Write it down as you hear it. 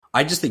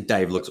I just think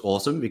Dave looks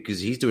awesome because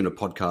he's doing a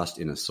podcast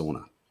in a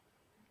sauna.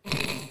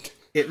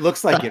 It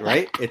looks like it,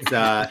 right? It's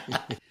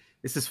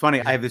this is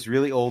funny. I have this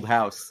really old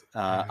house.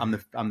 I'm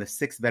the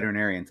sixth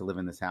veterinarian to live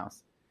in this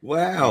house.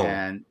 Wow.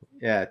 And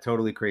yeah,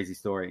 totally crazy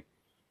story.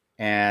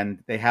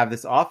 And they have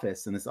this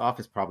office, and this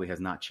office probably has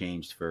not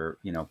changed for,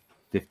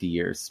 50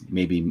 years,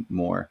 maybe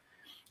more.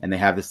 And they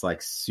have this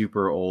like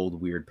super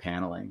old, weird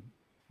paneling.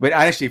 But it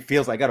actually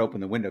feels like I got to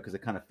open the window because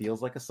it kind of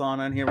feels like a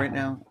sauna in here right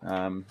now.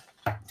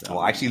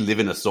 I actually live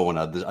in a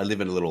sauna. I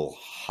live in a little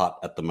hut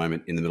at the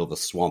moment in the middle of a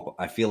swamp.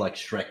 I feel like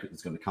Shrek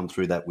is going to come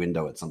through that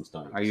window at some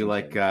stage. Are you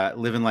like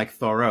living like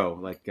Thoreau?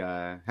 Like,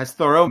 has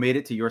Thoreau made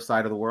it to your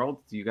side of the world?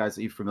 Are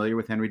you familiar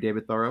with Henry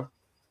David Thoreau?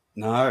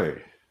 No.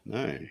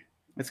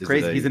 It's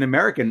crazy. He's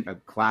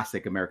a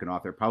classic American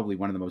author, probably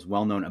one of the most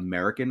well-known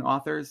American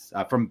authors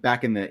from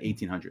back in the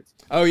 1800s.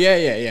 Oh,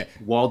 yeah.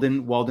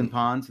 Walden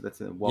Pond. So that's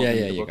a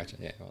Walden. Yeah, gotcha.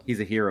 Yeah, he's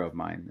a hero of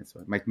mine. That's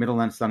what, my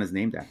middle son is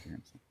named after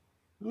him. So.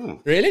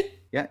 Oh. Really?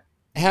 Yeah.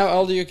 How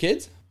old are your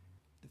kids?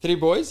 3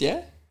 boys,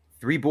 yeah?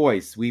 3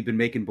 boys. We've been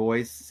making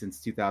boys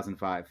since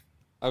 2005.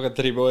 I've got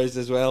 3 boys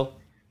as well.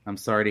 I'm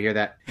sorry to hear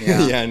that.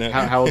 Yeah, yeah I know.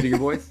 How old are your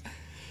boys?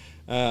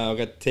 I've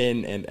got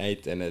 10 and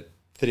 8 and a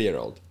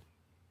 3-year-old.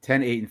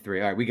 10, 8, and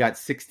 3. All right, we got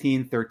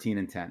 16, 13,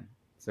 and 10.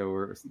 So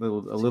we're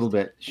a little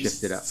bit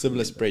shifted up.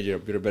 Similar spread, you're a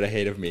bit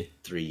ahead of me.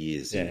 3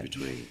 years in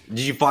between.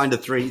 Did you find a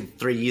 3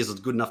 years is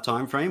a good enough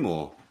time frame,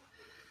 or?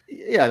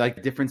 Yeah, like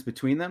the difference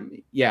between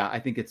them. Yeah, I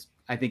think it's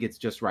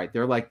just right.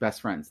 They're like best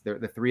friends.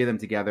 The 3 of them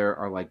together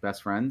are like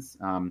best friends.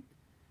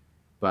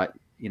 But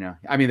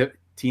the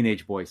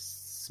teenage boys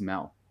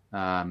smell.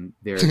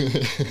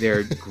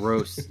 They're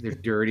gross. They're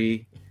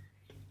dirty.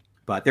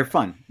 But they're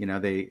fun.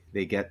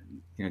 They get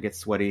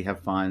sweaty, have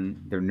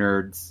fun. They're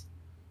nerds.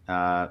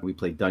 We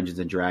play Dungeons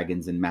and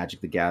Dragons and Magic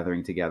the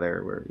Gathering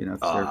together. They're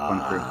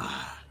fun crew.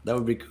 That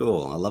would be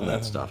cool. I love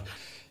that stuff.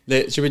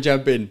 Should we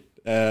jump in?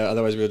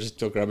 Otherwise, we'll just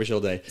talk rubbish all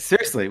day.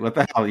 Seriously, what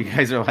the hell? You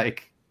guys are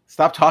like,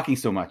 stop talking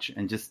so much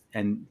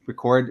and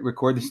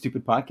record the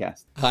stupid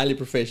podcast. Highly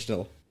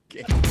professional.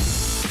 Okay.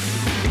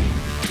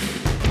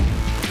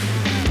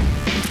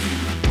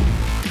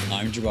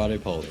 I'm Gerardo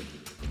Poli.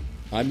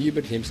 I'm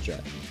Hubert Hemstra,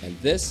 and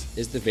this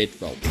is the Vet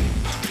Vault.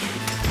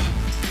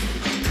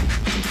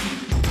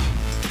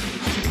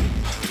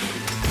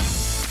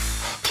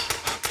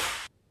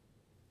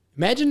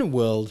 Imagine a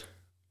world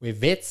where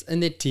vets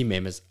and their team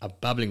members are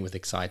bubbling with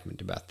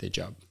excitement about their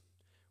job,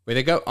 where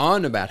they go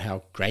on about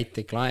how great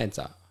their clients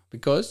are,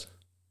 because,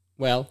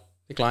 well,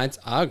 the clients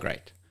are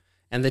great,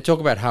 and they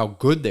talk about how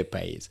good their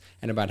pay is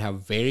and about how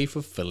very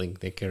fulfilling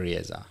their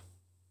careers are.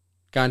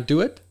 Can't do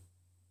it?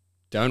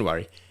 Don't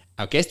worry.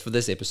 Our guest for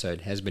this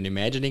episode has been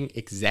imagining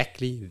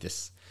exactly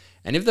this.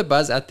 And if the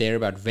buzz out there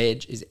about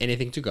veg is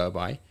anything to go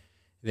by,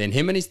 then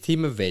him and his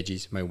team of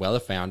veggies may well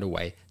have found a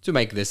way to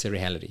make this a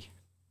reality.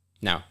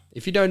 Now,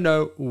 if you don't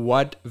know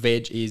what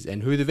veg is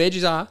and who the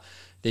veggies are,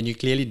 then you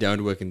clearly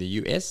don't work in the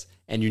US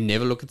and you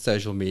never look at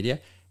social media,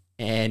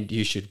 and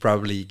you should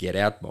probably get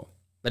out more.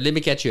 But let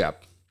me catch you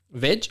up.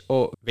 VEG,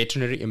 or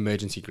Veterinary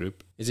Emergency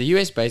Group, is a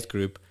US-based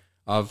group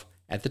of,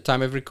 at the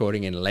time of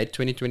recording in late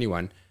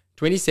 2021,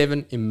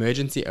 27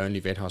 emergency-only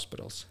vet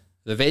hospitals.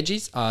 The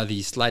veggies are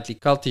the slightly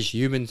cultish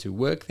humans who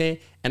work there,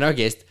 and our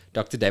guest,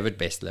 Dr. David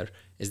Bessler,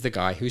 is the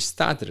guy who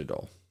started it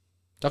all.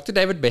 Dr.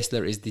 David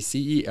Bessler is the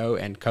CEO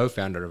and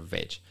co-founder of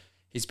VEG.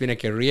 He's been a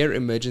career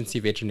emergency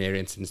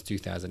veterinarian since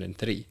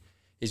 2003.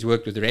 He's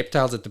worked with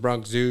reptiles at the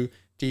Bronx Zoo,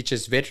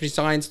 teaches veterinary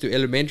science to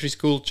elementary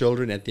school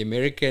children at the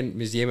American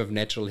Museum of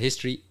Natural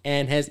History,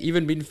 and has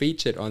even been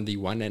featured on the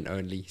one and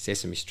only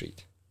Sesame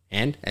Street.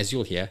 And, as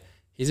you'll hear,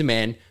 he's a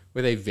man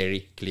with a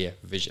very clear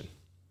vision.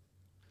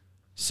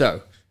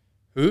 So,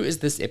 who is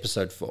this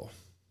episode for?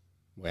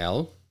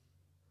 Well,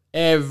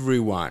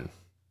 everyone.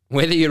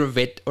 Whether you're a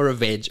vet or a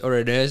veg or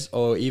a nurse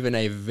or even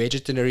a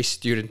veterinary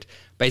student,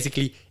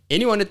 basically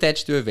anyone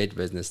attached to a vet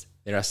business,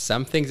 there are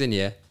some things in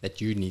here that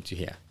you need to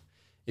hear.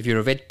 If you're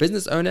a vet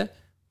business owner,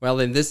 well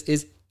then this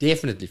is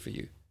definitely for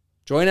you.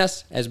 Join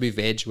us as we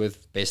veg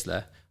with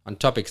Bessler on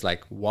topics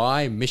like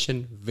why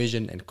mission,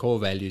 vision and core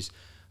values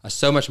are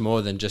so much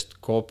more than just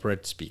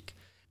corporate speak.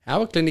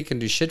 How a clinic can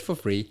do shit for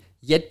free,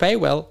 yet pay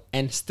well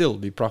and still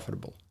be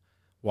profitable.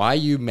 Why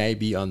you may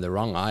be on the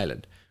wrong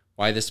island.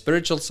 Why the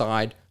spiritual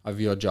side of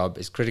your job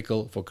is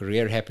critical for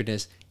career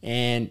happiness,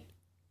 and,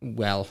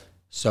 well,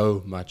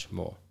 so much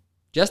more.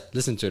 Just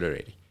listen to it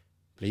already.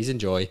 Please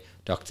enjoy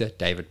Dr.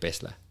 David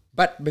Bessler.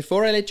 But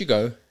before I let you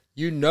go,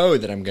 you know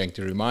that I'm going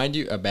to remind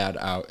you about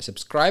our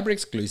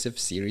subscriber-exclusive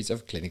series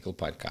of clinical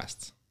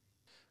podcasts.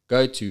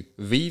 Go to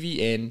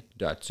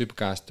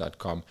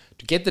vvn.supercast.com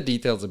to get the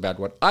details about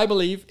what I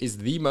believe is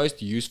the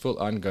most useful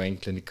ongoing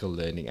clinical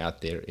learning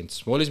out there in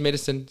smallest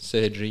medicine,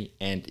 surgery,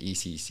 and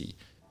ECC.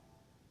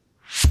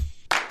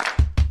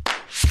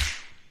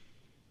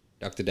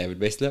 Dr. David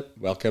Bessler,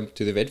 welcome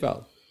to the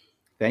VetVal.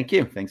 Thank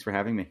you. Thanks for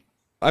having me.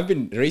 I've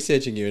been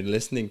researching you and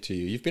listening to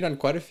you. You've been on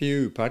quite a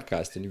few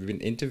podcasts and you've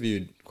been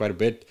interviewed quite a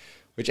bit,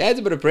 which adds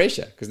a bit of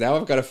pressure because now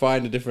I've got to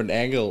find a different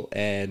angle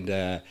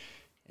and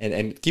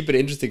and keep it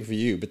interesting for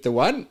you. But the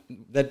one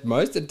that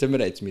most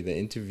intimidates me, the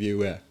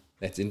interviewer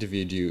that's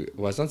interviewed you,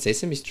 was on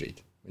Sesame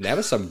Street. And that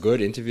was some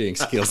good interviewing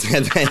skills.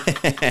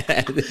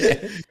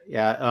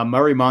 Yeah,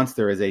 Murray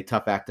Monster is a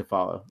tough act to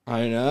follow.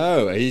 I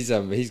know, he's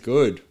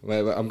good.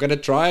 I'm going to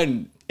try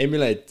and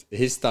emulate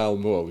his style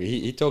more.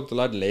 He talked a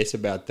lot less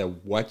about the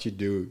what you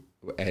do,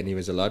 and he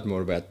was a lot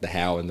more about the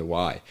how and the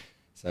why.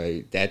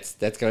 So that's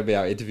going to be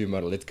our interview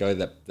model. Let's go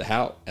the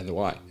how and the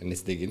why, and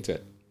let's dig into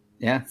it.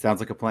 Yeah, sounds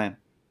like a plan.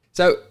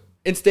 So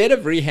instead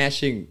of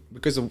rehashing,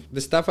 because of the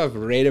stuff I've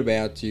read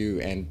about you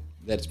and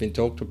that's been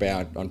talked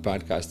about on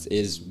podcasts,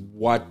 is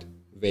what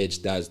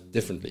Veg does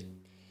differently.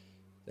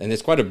 And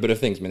there's quite a bit of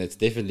things. I mean, it's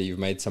definitely, you've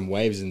made some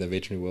waves in the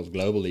veterinary world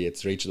globally.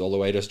 It's reached all the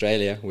way to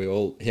Australia. We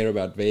all hear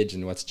about Veg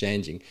and what's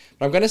changing.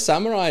 But I'm going to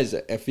summarize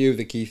a few of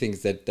the key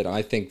things that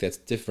I think that's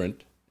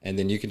different. And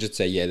then you can just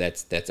say, yeah,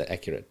 that's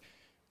accurate.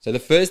 So the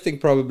first thing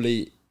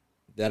probably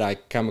that I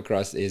come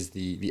across is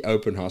the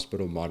open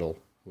hospital model,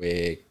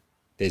 where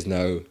there's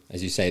no,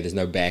 as you say, there's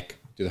no back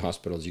to the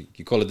hospitals.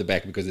 You call it the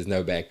back because there's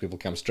no back. People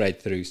come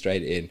straight through,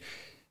 straight in.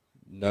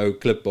 No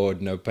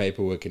clipboard, no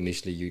paperwork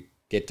initially. You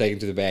get taken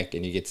to the back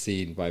and you get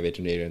seen by a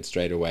veterinarian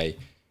straight away.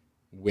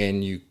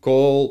 When you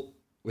call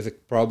with a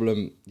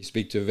problem, you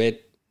speak to a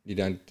vet.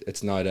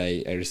 It's not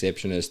a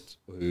receptionist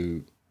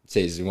who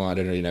says, well, I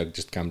don't really know,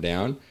 just come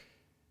down.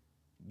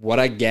 What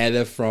I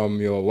gather from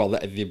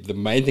the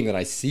main thing that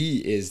I see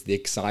is the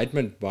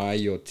excitement by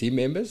your team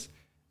members,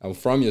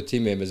 from your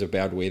team members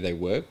about where they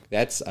work.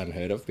 That's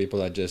unheard of. People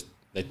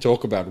they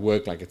talk about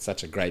work like it's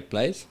such a great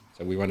place.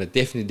 So we want to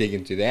definitely dig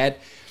into that.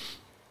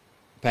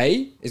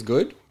 Pay is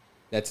good.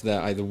 That's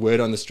the word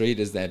on the street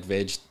is that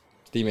Veg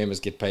team members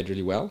get paid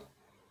really well.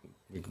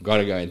 We've got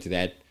to go into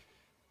that.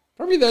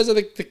 Probably those are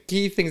the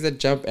key things that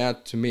jump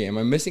out to me. Am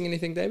I missing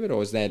anything, David,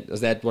 or is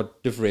that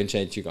what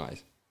differentiates you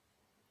guys?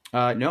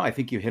 No, I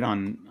think you hit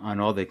on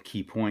all the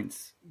key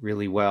points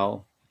really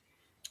well.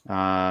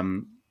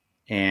 And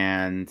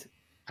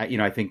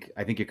I think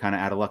you're kind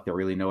of out of luck. There are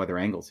really no other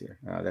angles here.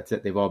 That's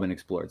it. They've all been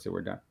explored, so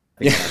we're done.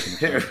 We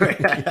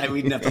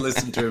didn't have to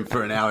listen to him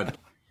for an hour.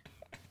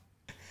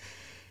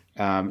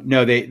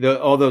 No,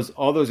 all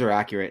those are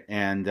accurate,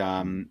 and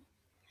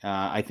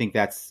I think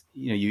that's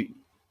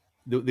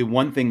the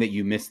one thing that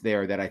you missed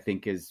there that I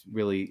think is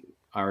really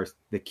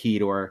the key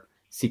to our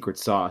secret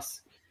sauce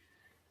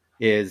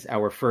is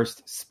our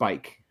first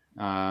spike.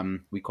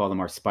 We call them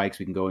our spikes.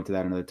 We can go into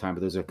that another time,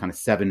 but those are kind of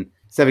seven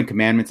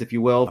commandments, if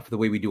you will, for the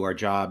way we do our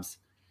jobs.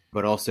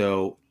 But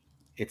also,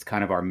 it's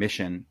kind of our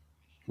mission,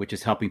 which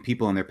is helping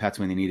people and their pets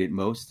when they need it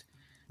most.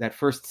 That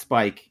first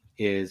spike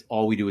is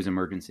all we do is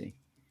emergency.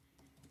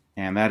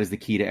 And that is the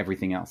key to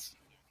everything else.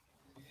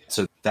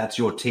 So that's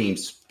your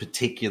team's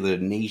particular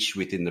niche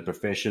within the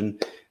profession.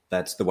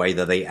 That's the way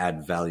that they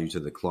add value to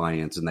the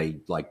clients,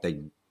 and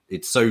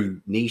it's so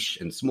niche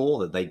and small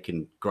that they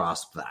can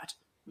grasp that.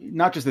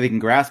 Not just that they can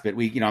grasp it.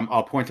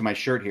 I'll point to my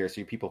shirt here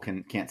so people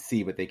can't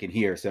see, but they can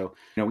hear. So,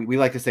 we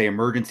like to say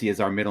emergency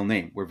is our middle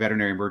name. We're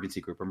Veterinary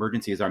Emergency Group.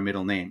 Emergency is our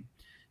middle name.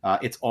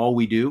 It's all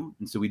we do,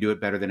 and so we do it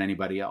better than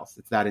anybody else.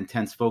 It's that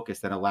intense focus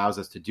that allows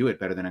us to do it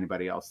better than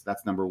anybody else.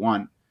 That's number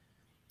one.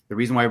 The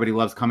reason why everybody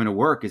loves coming to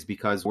work is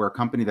because we're a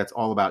company that's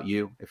all about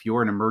you. If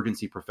you're an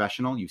emergency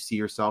professional, you see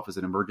yourself as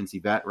an emergency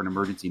vet or an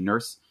emergency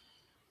nurse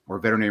or a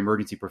veterinary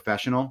emergency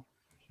professional,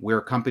 we're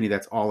a company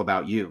that's all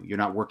about you. You're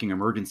not working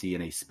emergency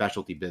in a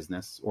specialty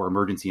business or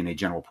emergency in a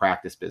general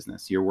practice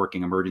business. You're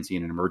working emergency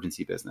in an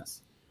emergency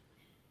business.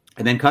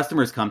 And then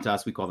customers come to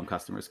us. We call them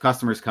customers.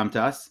 Customers come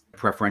to us.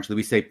 Preferentially,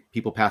 we say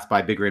people pass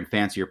by bigger and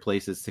fancier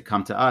places to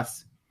come to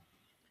us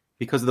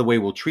because of the way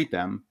we'll treat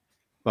them.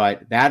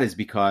 But that is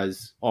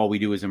because all we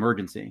do is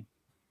emergency.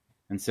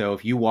 And so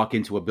if you walk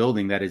into a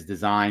building that is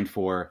designed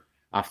for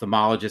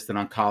ophthalmologists and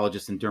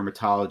oncologists and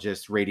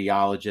dermatologists,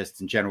 radiologists,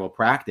 and general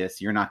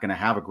practice, you're not going to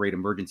have a great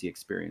emergency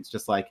experience.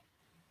 Just like,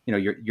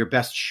 your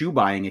best shoe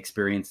buying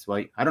experience.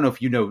 Well, I don't know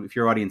if if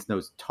your audience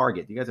knows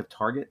Target. Do you guys have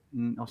Target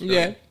in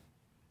Australia?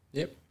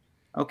 Yeah. Yep.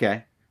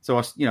 Okay. So,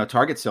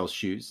 Target sells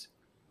shoes.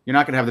 You're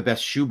not going to have the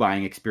best shoe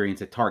buying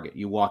experience at Target.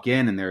 You walk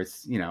in and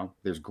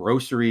there's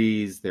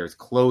groceries, there's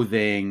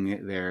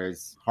clothing,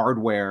 there's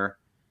hardware.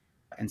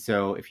 And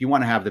so if you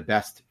want to have the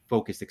best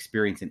focused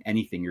experience in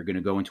anything, you're going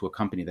to go into a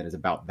company that is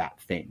about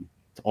that thing.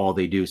 It's all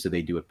they do, so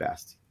they do it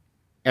best.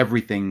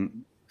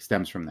 Everything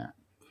stems from that.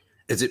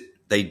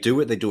 They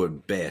do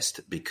it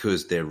best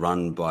because they're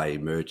run by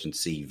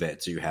emergency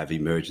vets who have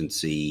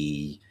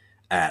emergency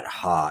at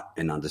heart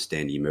and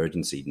understand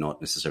emergency,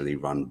 not necessarily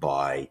run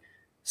by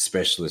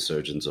specialist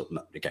surgeons.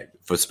 Okay,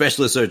 for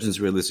specialist surgeons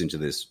who are listening to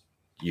this,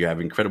 you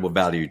have incredible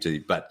value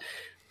but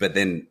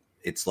then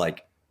it's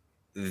like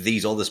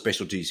these other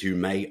specialties who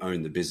may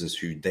own the business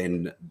who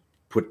then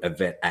put a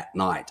vet at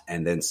night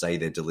and then say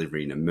they're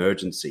delivering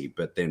emergency,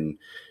 but then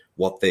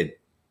what they're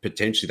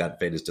potentially that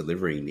vet is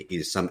delivering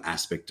is some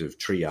aspect of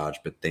triage,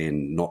 but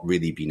then not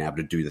really being able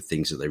to do the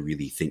things that they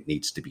really think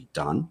needs to be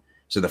done.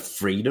 So the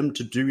freedom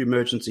to do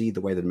emergency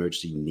the way that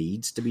emergency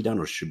needs to be done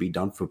or should be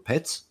done for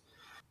pets.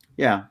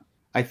 Yeah.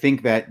 I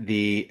think that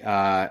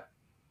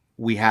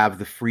we have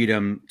the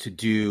freedom to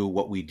do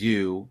what we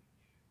do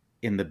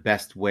in the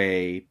best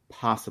way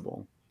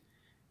possible.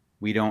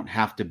 We don't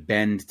have to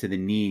bend to the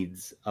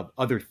needs of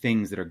other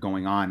things that are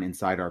going on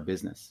inside our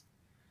business.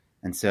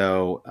 And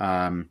so,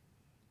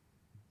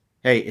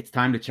 hey, it's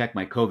time to check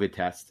my COVID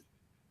test.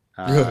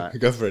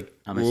 Go for it.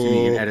 I'm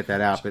assuming you can edit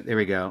that out, but there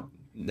we go.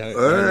 No,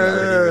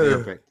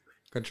 Perfect.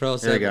 Control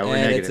There we go. We're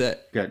negative.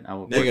 Good. I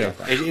will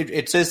negative.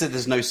 It says that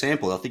there's no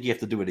sample. I think you have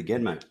to do it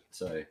again, mate.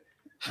 So,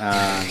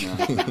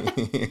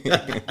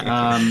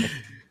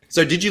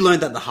 so did you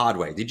learn that the hard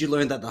way? Did you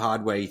learn that the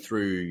hard way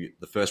through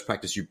the first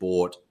practice you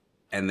bought,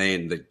 and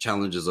then the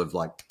challenges of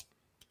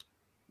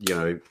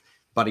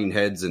butting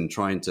heads and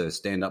trying to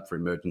stand up for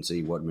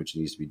what emergency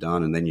needs to be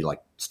done, and then you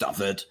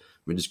stuff it.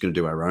 We're just going to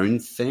do our own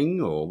thing,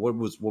 or what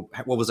was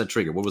that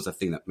trigger? What was the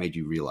thing that made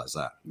you realize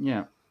that?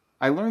 Yeah.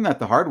 I learned that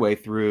the hard way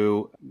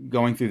through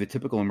going through the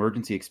typical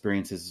emergency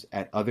experiences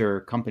at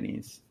other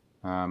companies.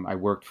 I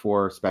worked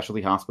for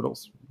specialty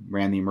hospitals,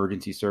 ran the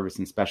emergency service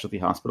in specialty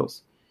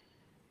hospitals.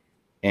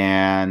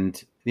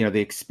 And, the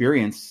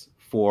experience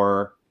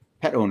for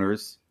pet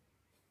owners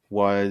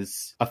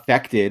was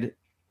affected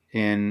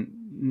in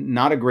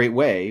not a great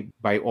way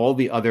by all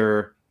the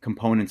other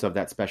components of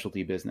that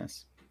specialty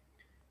business.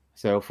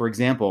 So, for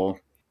example,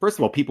 first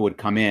of all, people would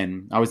come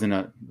in. I was in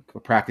a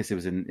practice, it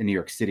was in New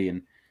York City,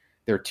 and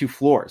there are 2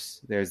 floors.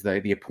 There's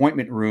the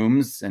appointment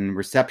rooms and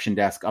reception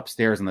desk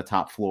upstairs on the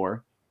top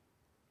floor.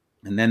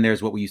 And then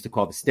there's what we used to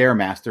call the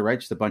Stairmaster, right?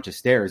 Just a bunch of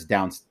stairs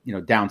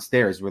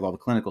downstairs where all the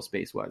clinical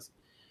space was.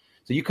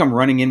 So you come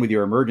running in with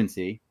your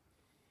emergency,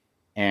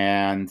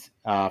 and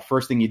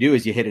first thing you do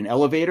is you hit an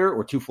elevator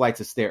or 2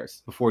 flights of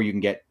stairs before you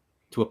can get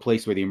to a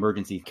place where the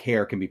emergency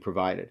care can be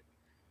provided.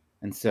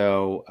 And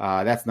so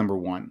that's number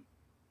one.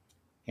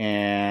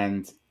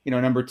 And,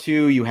 number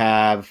 2, you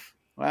have,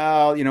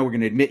 we're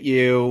going to admit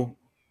you,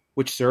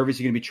 which service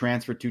you're going to be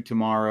transferred to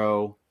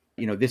tomorrow.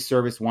 This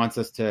service wants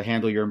us to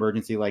handle your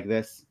emergency like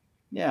this.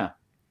 Yeah.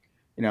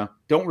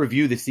 Don't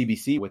review the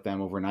CBC with them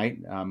overnight.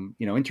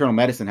 Internal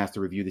medicine has to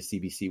review the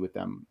CBC with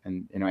them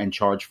and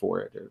charge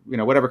for it,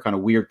 or, whatever kind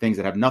of weird things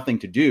that have nothing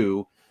to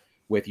do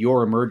with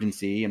your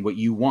emergency and what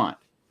you want.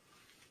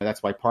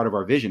 That's why part of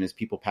our vision is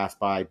people pass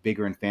by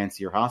bigger and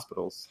fancier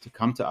hospitals to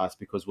come to us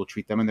because we'll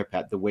treat them and their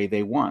pet the way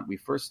they want. We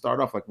first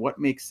start off what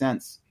makes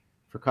sense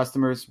for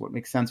customers, what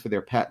makes sense for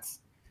their pets.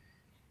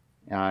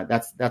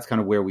 That's kind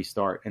of where we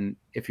start. And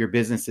if your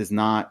business is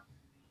not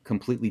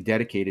completely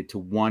dedicated to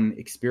one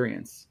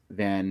experience,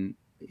 then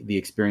the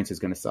experience is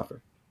going to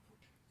suffer.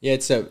 Yeah,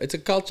 it's a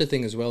culture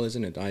thing as well,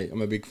 isn't it?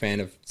 I'm a big fan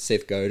of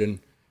Seth Godin,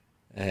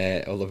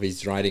 all of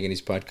his writing and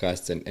his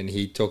podcasts, and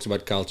he talks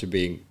about culture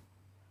being,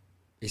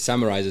 he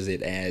summarizes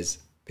it as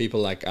people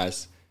like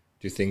us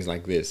do things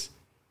like this,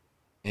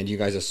 and you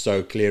guys are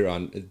so clear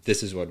on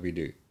this is what we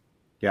do.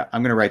 Yeah,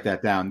 I'm going to write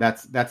that down.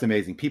 That's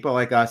amazing. People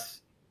like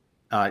us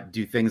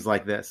do things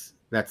like this.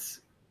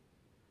 That's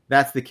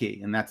the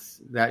key, and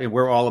that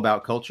we're all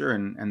about culture,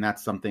 and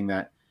that's something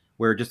that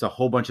we're just a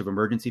whole bunch of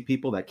emergency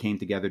people that came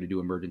together to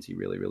do emergency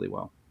really, really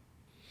well.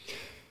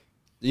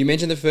 You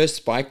mentioned the first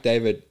spike,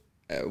 David.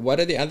 What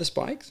are the other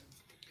spikes?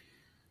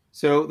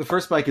 So the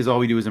first spike is all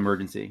we do is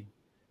emergency.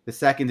 The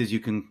second is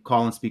you can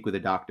call and speak with a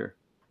doctor.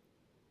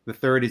 The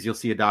third is you'll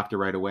see a doctor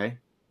right away.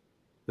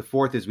 The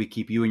fourth is we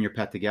keep you and your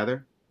pet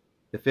together.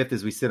 The fifth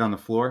is we sit on the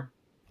floor.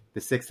 The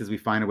sixth is we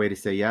find a way to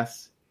say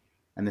yes.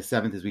 And the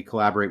seventh is we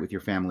collaborate with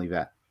your family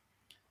vet.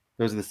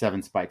 Those are the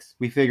 7 spikes.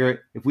 We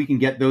figure if we can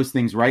get those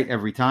things right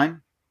every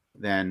time,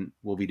 then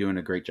we'll be doing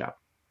a great job.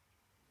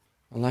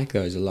 I like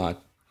those a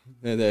lot.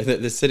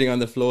 The sitting on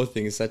the floor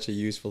thing is such a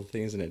useful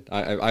thing, isn't it?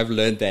 I've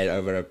learned that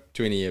over a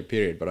 20-year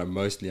period, but I'm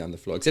mostly on the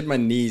floor. Except my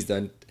knees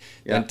don't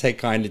take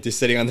kindly to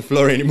sitting on the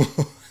floor anymore.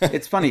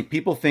 It's funny.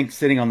 People think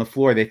sitting on the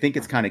floor, they think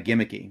it's kind of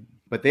gimmicky,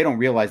 but they don't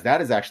realize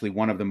that is actually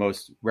one of the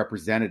most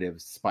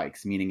representative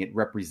spikes, meaning it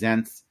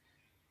represents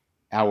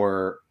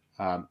our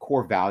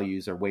core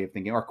values, our way of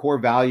thinking. Our core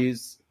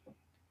values,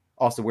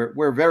 also,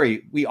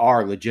 we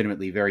are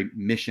legitimately very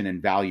mission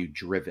and value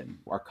driven.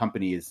 Our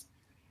company is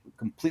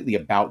completely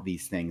about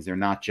these things. They're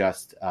not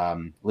just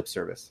lip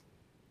service.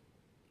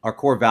 Our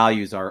core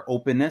values are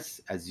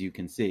openness, as you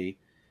can see,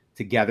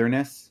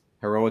 togetherness,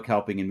 heroic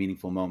helping, and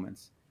meaningful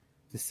moments.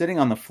 The sitting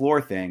on the floor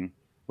thing,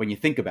 when you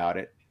think about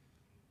it,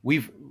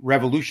 we've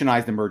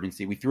revolutionized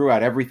emergency. We threw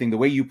out everything, the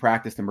way you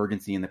practiced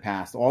emergency in the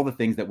past, all the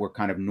things that were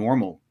kind of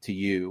normal to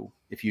you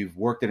if you've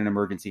worked at an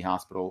emergency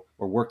hospital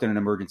or worked at an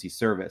emergency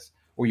service,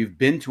 or you've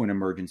been to an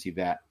emergency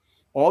vet.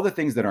 All the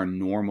things that are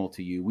normal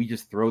to you, we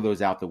just throw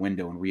those out the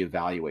window and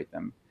reevaluate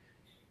them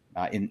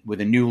with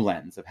a new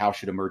lens of how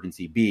should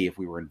emergency be if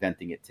we were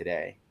inventing it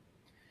today.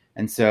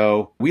 And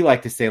so we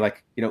like to say,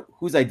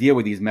 whose idea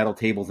were these metal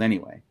tables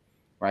anyway,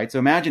 right? So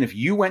imagine if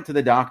you went to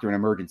the doctor in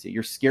emergency,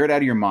 you're scared out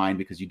of your mind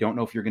because you don't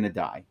know if you're going to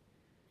die.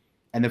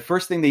 And the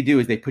first thing they do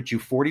is they put you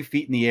 40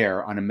 feet in the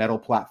air on a metal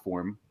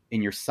platform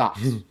in your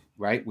socks,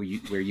 right? Where you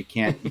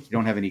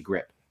don't have any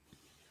grip.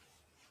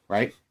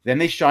 Right? Then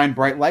they shine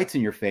bright lights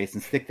in your face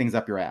and stick things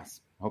up your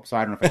ass. I hope so.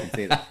 I don't know if I can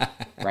say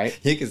that. Right?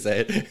 You can say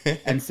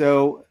it. And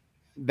so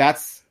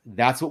that's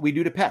what we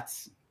do to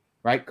pets,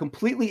 right?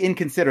 Completely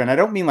inconsiderate. And I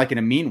don't mean like in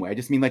a mean way. I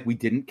just mean like we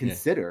didn't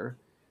consider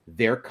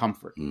their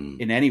comfort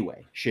in any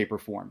way, shape, or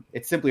form.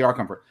 It's simply our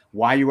comfort.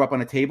 Why are you up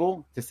on a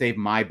table? To save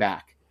my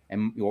back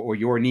or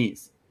your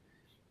knees.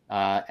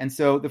 And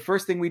so the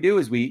first thing we do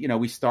is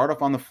we start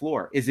off on the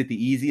floor. Is it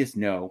the easiest?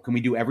 No. Can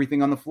we do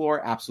everything on the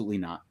floor? Absolutely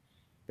not.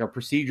 There are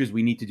procedures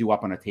we need to do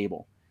up on a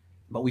table,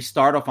 but we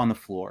start off on the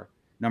floor.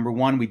 Number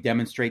one, we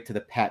demonstrate to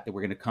the pet that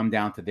we're going to come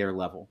down to their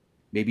level.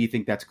 Maybe you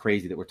think that's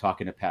crazy that we're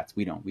talking to pets.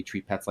 We don't. We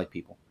treat pets like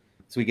people.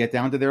 So we get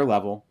down to their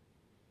level,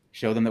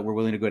 show them that we're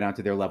willing to go down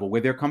to their level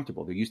where they're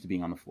comfortable. They're used to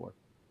being on the floor.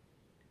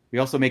 We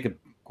also make a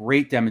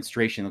great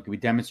demonstration. We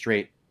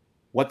demonstrate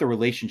what the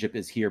relationship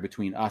is here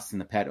between us and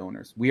the pet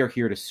owners. We are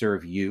here to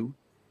serve you.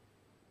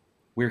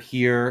 We're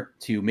here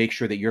to make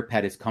sure that your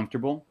pet is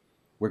comfortable.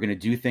 We're going to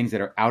do things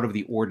that are out of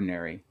the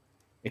ordinary.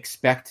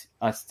 Expect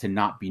us to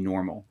not be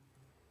normal.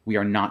 We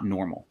are not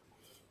normal.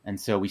 And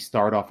so we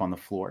start off on the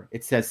floor.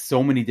 It says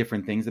so many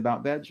different things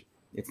about veg.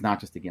 It's not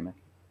just a gimmick.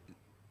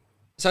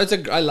 So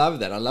I love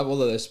that. I love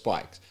all of those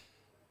spikes.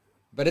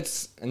 But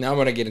and now I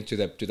want to get into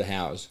the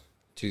house,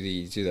 to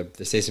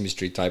the Sesame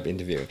Street type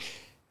interviewing.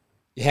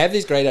 You have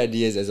these great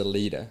ideas as a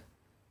leader,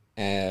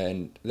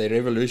 and they're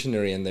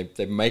revolutionary and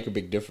they make a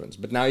big difference.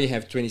 But now you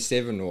have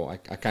 27, or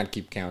I can't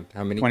keep count.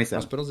 How many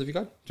 27 hospitals have you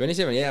got?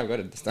 27, yeah, I've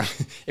got it this time.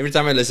 Every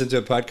time I listen to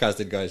a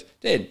podcast, it goes,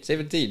 10,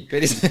 17,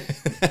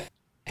 27.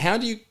 How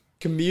do you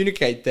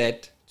communicate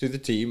that to the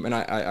team? And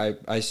I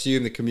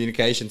assume the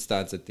communication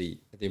starts at the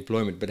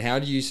employment, but how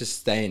do you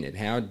sustain it?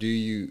 How do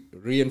you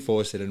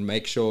reinforce it and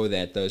make sure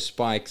that those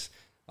spikes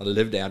are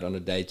lived out on a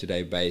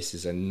day-to-day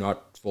basis and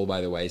not fall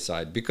by the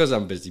wayside because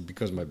I'm busy,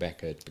 because my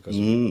back hurts, because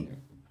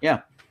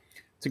Yeah,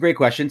 it's a great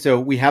question. So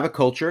we have a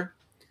culture,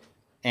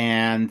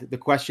 and the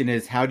question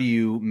is, how do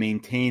you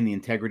maintain the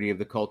integrity of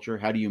the culture?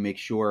 How do you make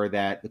sure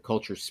that the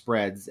culture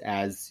spreads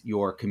as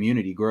your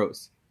community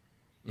grows?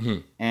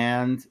 Mm-hmm.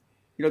 And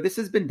this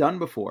has been done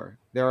before.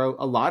 There are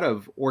a lot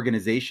of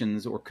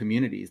organizations or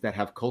communities that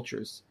have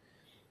cultures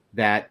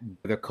that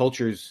the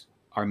cultures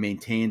are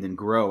maintained and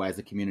grow as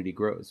the community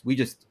grows. We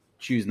just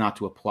choose not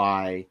to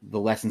apply the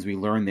lessons we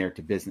learn there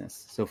to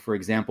business. So, for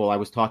example, I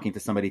was talking to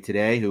somebody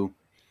today who,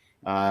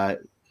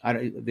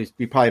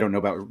 you probably don't know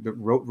about the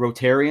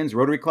Rotarians,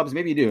 Rotary clubs.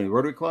 Maybe you do.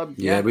 Rotary club?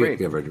 Yeah, we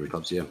have Rotary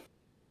clubs, yeah.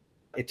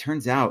 It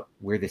turns out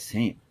we're the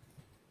same.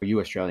 You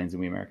Australians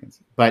and we Americans.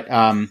 But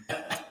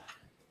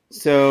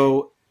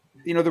so,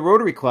 the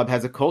Rotary Club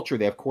has a culture.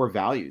 They have core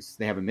values.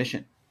 They have a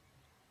mission.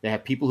 They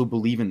have people who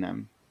believe in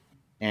them.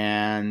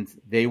 And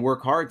they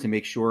work hard to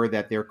make sure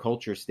that their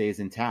culture stays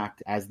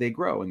intact as they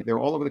grow. And they're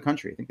all over the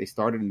country. I think they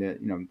started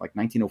in like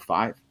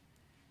 1905.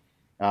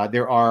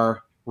 There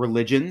are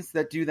religions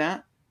that do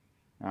that.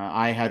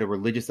 I had a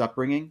religious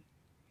upbringing.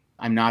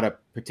 I'm not a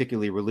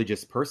particularly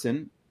religious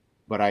person,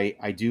 but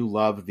I do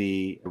love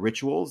the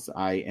rituals.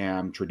 I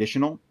am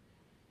traditional.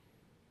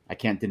 I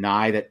can't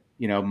deny that,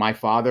 my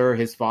father,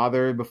 his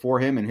father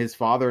before him, and his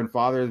father and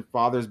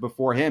fathers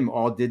before him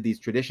all did these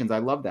traditions. I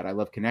love that. I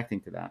love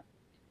connecting to that.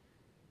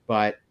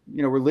 But,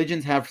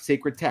 religions have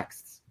sacred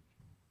texts.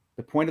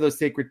 The point of those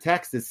sacred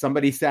texts is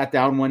somebody sat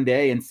down one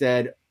day and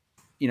said,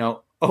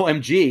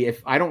 OMG,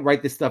 if I don't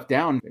write this stuff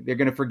down, they're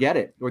going to forget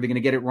it or they're going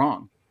to get it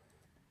wrong.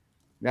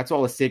 That's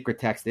all a sacred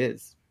text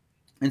is.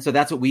 And so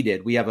that's what we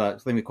did. We have a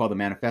thing we call the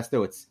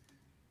manifesto. It's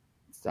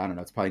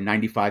probably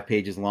 95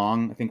 pages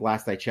long, I think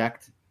last I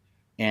checked.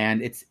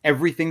 And it's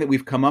everything that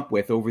we've come up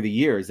with over the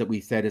years that we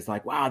said is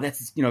like, wow,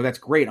 that's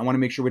great. I want to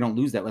make sure we don't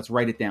lose that. Let's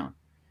write it down.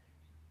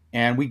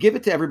 And we give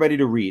it to everybody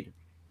to read.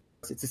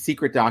 It's a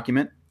secret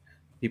document.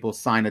 People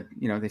sign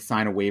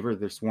a waiver.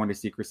 They're sworn to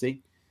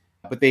secrecy,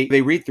 but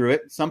they read through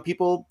it. Some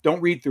people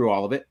don't read through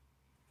all of it.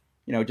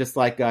 Just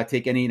like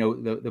take any,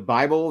 the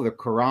Bible, the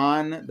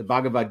Quran, the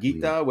Bhagavad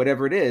Gita,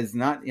 whatever it is.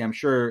 I'm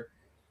sure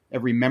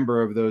every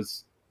member of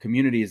those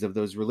communities of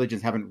those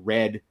religions haven't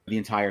read the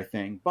entire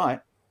thing,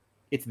 but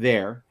it's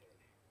there.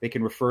 They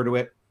can refer to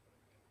it.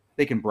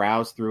 They can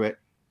browse through it.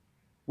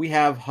 We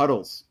have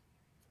huddles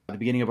at the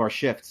beginning of our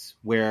shifts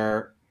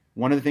where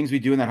one of the things we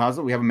do in that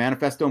huddle, we have a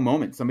manifesto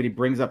moment. Somebody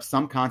brings up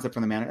some concept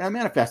from the manifesto. A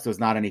manifesto is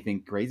not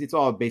anything crazy. It's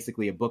all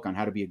basically a book on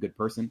how to be a good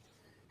person,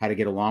 how to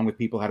get along with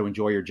people, how to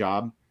enjoy your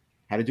job,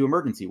 how to do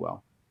emergency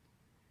well.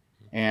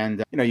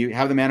 And, you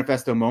have the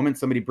manifesto moment.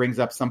 Somebody brings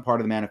up some part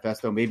of the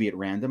manifesto, maybe at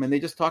random, and they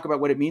just talk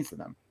about what it means to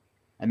them.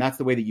 And that's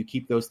the way that you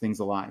keep those things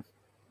alive.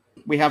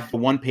 We have a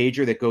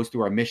one-pager that goes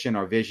through our mission,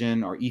 our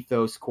vision, our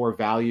ethos, core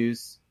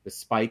values, the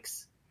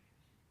spikes.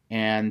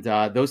 And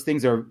those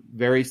things are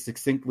very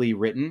succinctly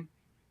written,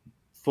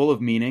 full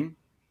of meaning.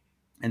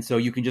 And so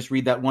you can just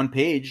read that one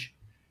page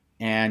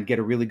and get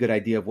a really good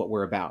idea of what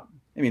we're about.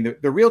 I mean,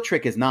 the real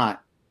trick is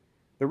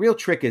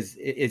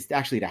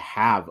actually to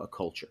have a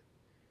culture.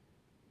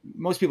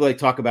 Most people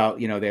talk about,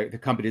 the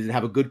companies that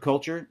have a good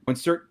culture.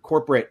 Insert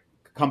corporate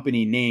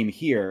company name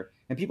here.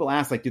 And people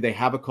ask, do they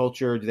have a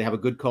culture? Do they have a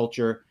good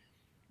culture?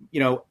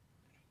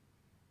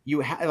 You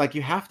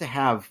have to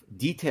have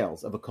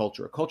details of a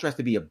culture. A culture has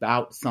to be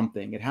about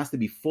something. It has to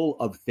be full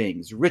of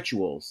things,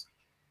 rituals,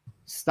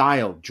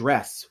 style,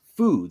 dress,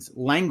 foods,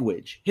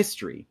 language,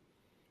 history.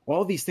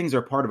 All these things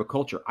are part of a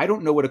culture. I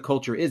don't know what a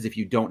culture is if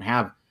you don't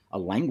have a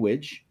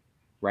language,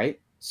 right?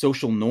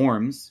 Social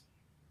norms,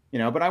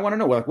 but I want to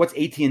know, what's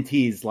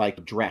AT&T's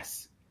like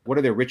dress? What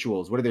are their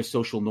rituals? What are their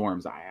social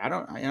norms? I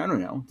don't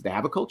know. Do they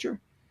have a culture?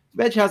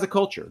 Veg has a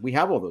culture. We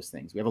have all those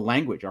things. We have a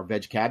language, our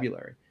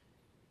vegcabulary.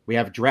 We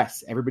have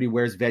dress. Everybody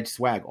wears veg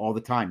swag all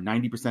the time.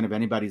 90% of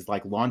anybody's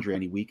like laundry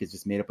any week is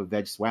just made up of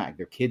veg swag.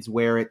 Their kids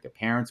wear it. Their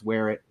parents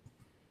wear it.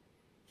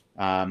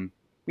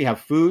 We have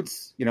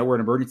foods. We're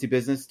an emergency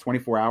business,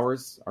 24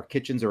 hours. Our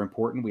kitchens are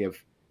important. We have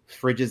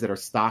fridges that are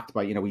stocked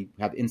by, we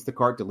have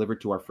Instacart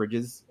delivered to our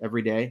fridges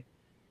every day.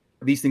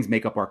 These things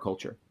make up our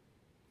culture.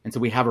 And so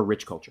we have a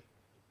rich culture.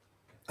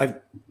 Can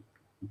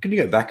you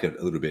go back a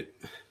little bit,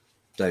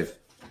 Dave?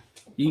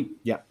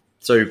 Yeah.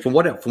 So from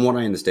what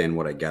I understand,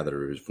 what I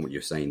gather is from what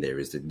you're saying there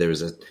is that there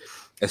is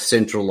a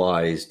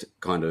centralized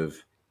kind of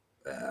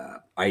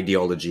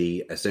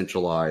ideology, a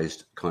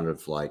centralized kind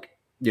of like,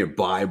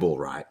 Bible,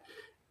 right?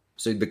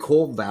 So the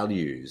core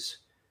values,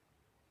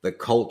 the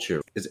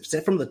culture is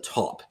set from the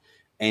top,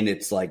 and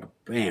it's like,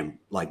 bam,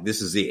 like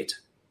this is it.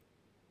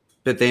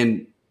 But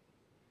then,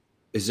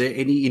 is there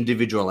any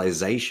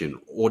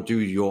individualization, or do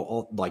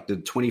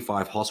the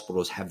 25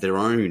 hospitals have their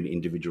own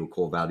individual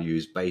core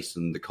values based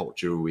on the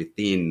culture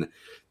within?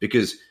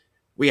 Because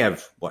we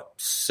have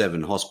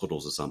 7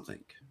 hospitals or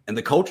something, and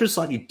the culture is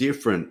slightly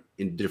different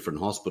in different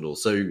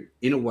hospitals. So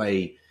in a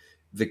way,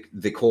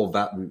 the core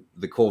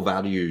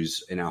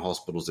values in our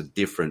hospitals are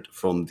different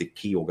from the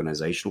key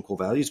organizational core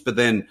values. But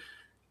then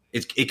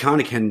it kind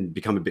of can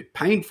become a bit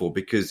painful,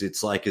 because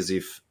it's like as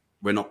if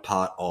we're not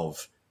part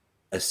of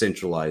a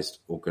centralized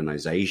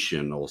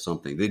organization or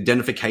something. The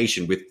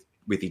identification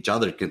with each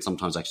other can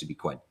sometimes actually be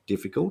quite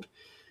difficult.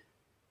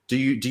 Do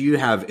you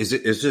have, is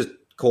it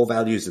core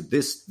values of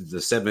this,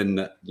 the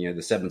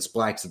 7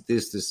 splacks of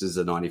this is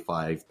a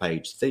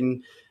 95-page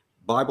thing,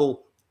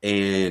 Bible,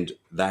 and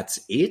that's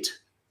it?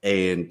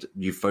 And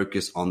you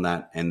focus on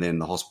that, and then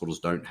the hospitals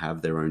don't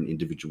have their own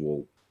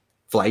individual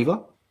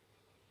flavor?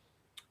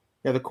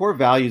 Yeah, the core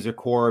values are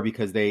core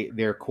because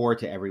they're core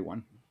to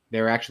everyone.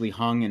 They're actually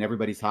hung in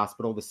everybody's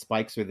hospital. The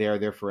spikes are there.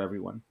 They're for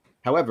everyone.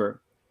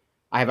 However,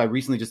 I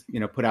recently just,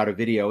 put out a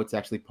video. It's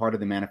actually part of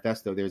the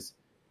manifesto.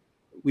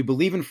 We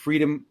believe in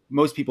freedom.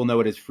 Most people know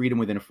it as freedom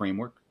within a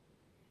framework.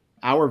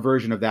 Our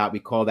version of that, we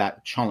call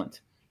that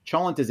cholent.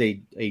 Cholent is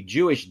a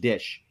Jewish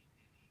dish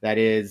that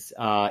is,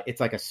 it's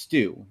like a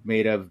stew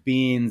made of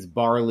beans,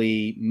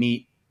 barley,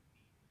 meat,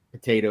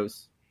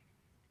 potatoes.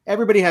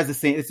 Everybody has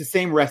it's the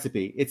same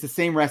recipe. It's the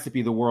same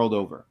recipe the world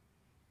over.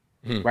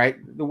 Right?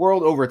 The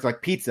world over, it's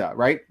like pizza,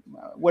 right?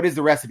 What is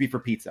the recipe for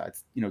pizza?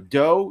 It's,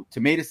 dough,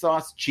 tomato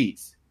sauce,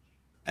 cheese.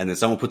 And then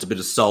someone puts a bit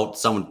of salt,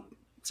 someone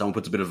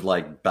puts a bit of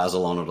like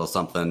basil on it or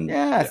something.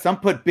 Yeah.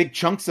 Some put big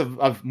chunks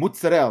of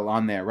mozzarella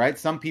on there, right?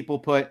 Some people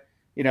put,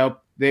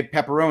 the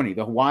pepperoni.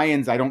 The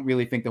Hawaiians, I don't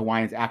really think the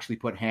Hawaiians actually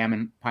put ham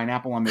and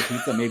pineapple on their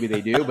pizza. Maybe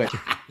they do, but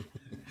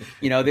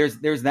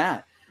there's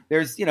that.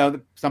 There's,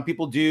 some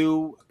people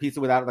do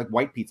pizza without, like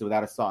white pizza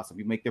without a sauce. Some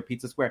people make their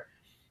pizza square.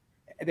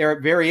 There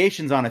are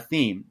variations on a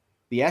theme.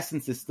 The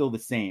essence is still the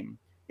same.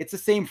 It's the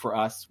same for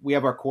us. We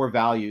have our core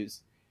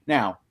values.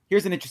 Now,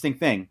 here's an interesting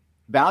thing.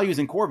 Values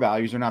and core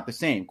values are not the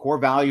same. Core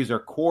values are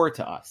core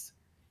to us.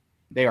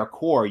 They are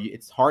core.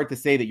 It's hard to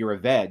say that you're a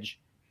veg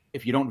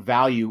if you don't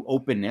value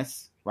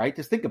openness, right?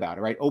 Just think about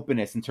it, right?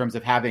 Openness in terms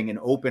of having an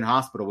open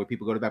hospital where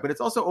people go to that. But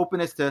it's also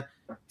openness to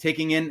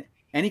taking in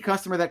any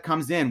customer that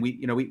comes in.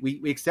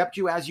 We accept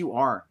you as you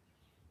are.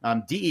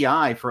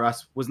 DEI for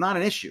us was not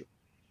an issue.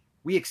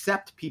 We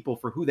accept people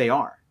for who they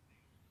are.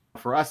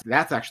 For us,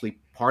 that's actually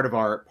part of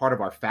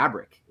our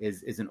fabric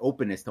is an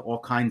openness to all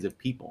kinds of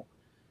people,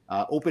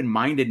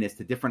 open-mindedness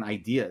to different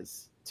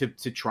ideas, to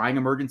trying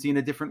emergency in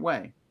a different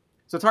way.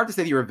 So it's hard to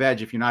say that you're a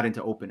veg if you're not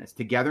into openness.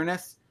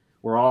 Togetherness,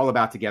 we're all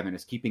about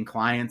togetherness. Keeping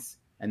clients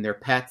and their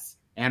pets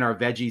and our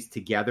veggies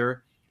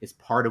together is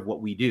part of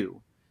what we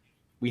do.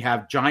 We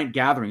have giant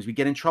gatherings we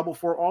get in trouble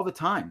for all the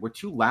time. We're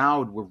too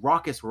loud. We're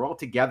raucous. We're all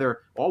together,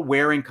 all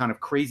wearing kind of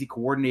crazy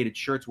coordinated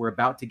shirts. We're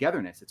about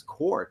togetherness. It's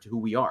core to who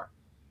we are.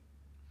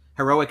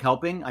 Heroic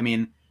helping. I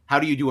mean, how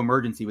do you do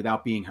emergency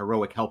without being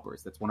heroic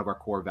helpers? That's one of our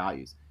core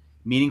values.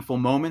 Meaningful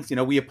moments.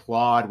 We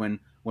applaud when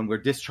we're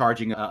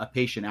discharging a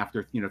patient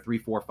after, 3,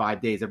 4,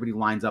 5 days. Everybody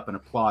lines up and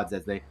applauds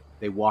as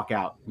they walk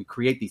out. We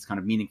create these kind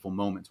of meaningful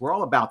moments. We're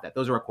all about that.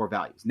 Those are our core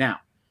values.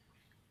 Now,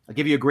 I'll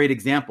give you a great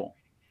example.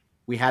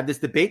 We had this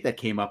debate that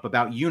came up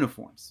about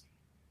uniforms.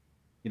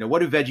 What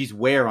do veggies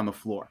wear on the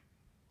floor?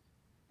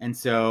 And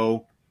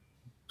so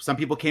some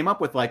people came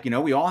up with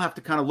we all have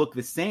to kind of look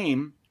the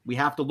same. We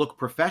have to look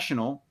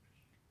professional.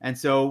 And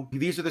so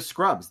these are the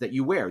scrubs that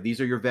you wear. These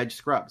are your veg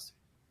scrubs.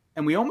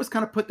 And we almost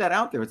kind of put that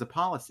out there as a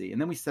policy.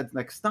 And then we said,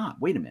 stop,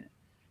 wait a minute.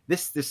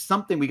 There's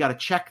something, we got to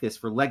check this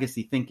for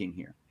legacy thinking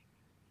here.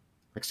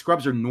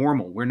 Scrubs are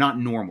normal. We're not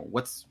normal.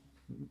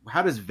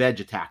 How does veg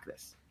attack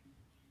this?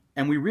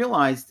 And we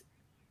realized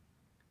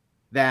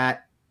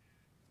that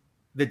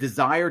the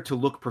desire to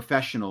look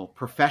professional,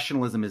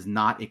 professionalism is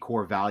not a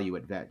core value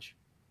at Veg.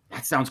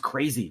 That sounds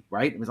crazy,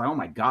 right? It was like, oh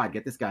my God,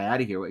 get this guy out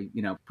of here.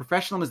 You know,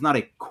 professionalism is not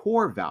a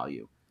core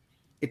value.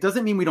 It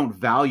doesn't mean we don't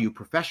value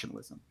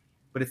professionalism,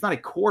 but it's not a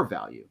core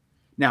value.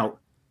 Now,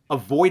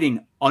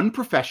 avoiding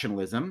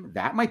unprofessionalism,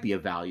 that might be a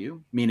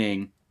value,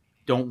 meaning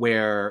don't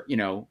wear, you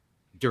know,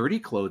 dirty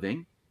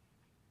clothing.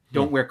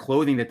 Don't wear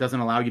clothing that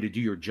doesn't allow you to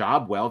do your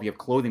job well. If you have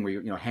clothing where,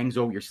 you know, hangs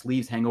over your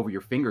sleeves, hang over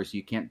your fingers so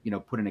you can't, you know,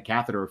 put in a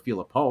catheter or feel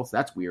a pulse,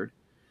 that's weird.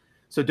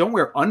 So don't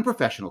wear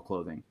unprofessional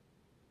clothing.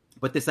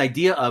 But this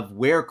idea of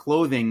wear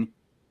clothing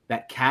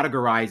that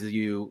categorizes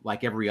you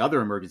like every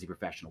other emergency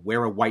professional,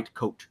 wear a white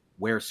coat,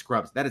 wear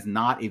scrubs, that is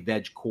not a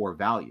Veg core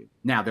value.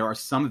 Now, there are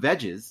some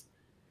Veges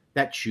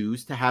that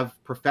choose to have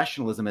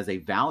professionalism as a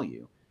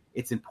value.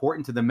 It's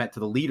important to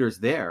the leaders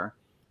there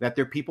that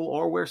their people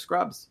all wear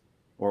scrubs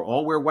or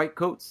all wear white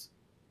coats.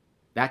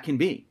 That can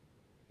be.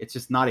 It's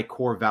just not a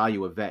core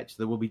value of Veg.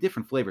 There will be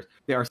different flavors.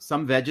 There are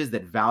some Veges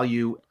that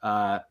value,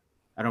 I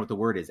don't know what the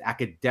word is,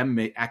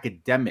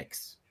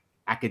 academics.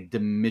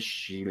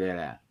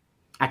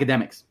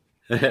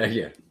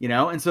 Yeah. You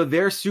know, and so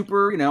they're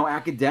super, you know,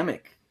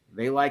 academic.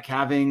 They like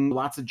having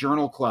lots of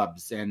journal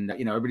clubs and,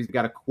 you know, everybody's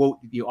got to quote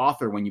the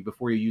author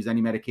before you use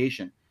any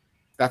medication.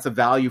 That's a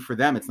value for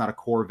them. It's not a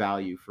core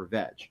value for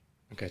Veg.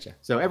 Gotcha.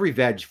 So every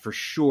Veg for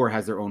sure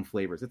has their own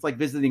flavors. It's like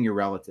visiting your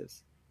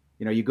relatives.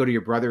 You know, you go to your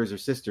brother's or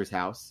sister's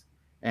house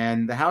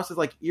and the house is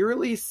like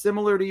eerily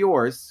similar to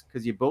yours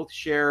because you both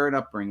share an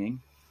upbringing,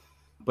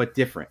 but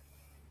different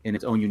in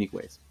its own unique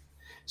ways.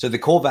 So the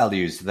core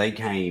values, they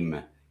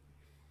came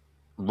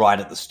right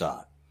at the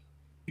start.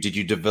 Did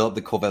you develop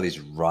the core values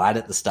right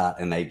at the start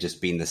and they've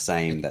just been the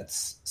same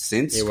that's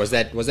since? Yeah, was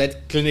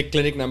that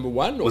clinic number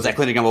 1? Or was that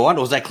clinic number 1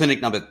 or was that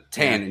clinic number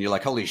 10? And you're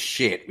like, holy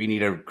shit, we need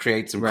to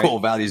create some core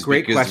values.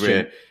 Great because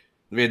question.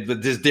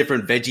 There's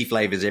different veggie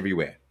flavors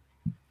everywhere.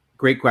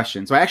 Great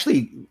question. So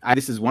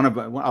this is one of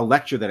a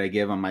lecture that I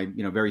give on my,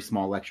 you know, very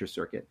small lecture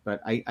circuit,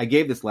 but I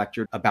gave this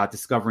lecture about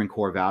discovering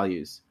core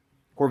values.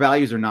 Core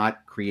values are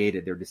not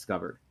created, they're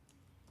discovered.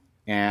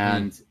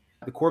 And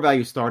the core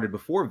values started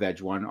before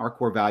Veg 1. Our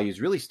core values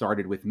really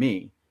started with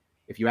me.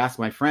 If you ask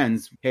my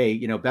friends, hey,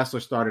 you know,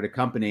 Bessler started a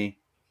company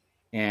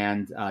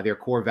and their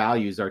core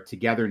values are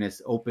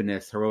togetherness,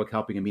 openness, heroic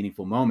helping, and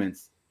meaningful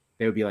moments,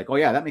 they would be like, oh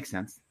yeah, that makes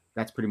sense.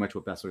 That's pretty much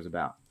what Bessler's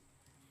about.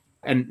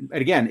 And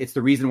again, it's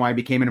the reason why I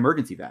became an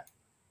emergency vet.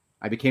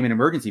 I became an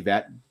emergency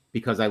vet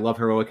because I love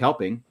heroic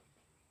helping,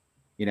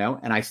 you know,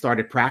 and I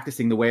started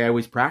practicing the way I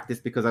always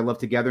practiced because I love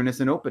togetherness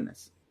and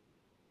openness.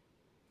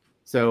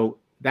 So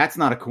that's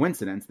not a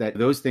coincidence that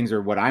those things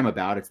are what I'm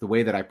about. It's the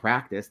way that I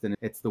practiced and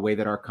it's the way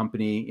that our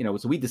company, you know,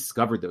 so we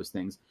discovered those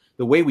things.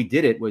 The way we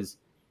did it was,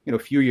 you know, a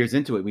few years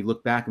into it, we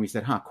looked back and we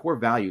said, core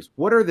values.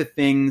 What are the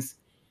things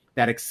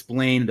that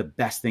explain the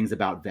best things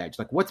about Veg?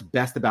 Like what's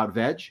best about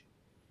Veg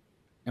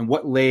and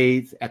what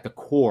lays at the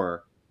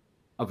core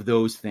of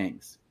those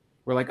things?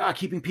 We're like,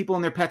 keeping people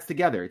and their pets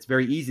together. It's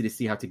very easy to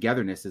see how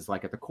togetherness is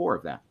like at the core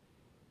of that.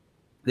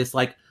 This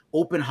like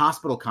open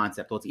hospital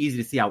concept. Well, it's easy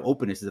to see how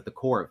openness is at the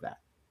core of that.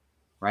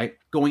 Right?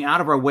 Going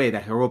out of our way,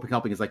 that heroic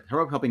helping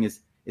is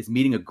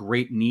meeting a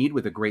great need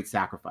with a great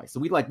sacrifice. So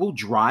we'll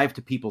drive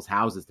to people's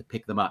houses to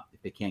pick them up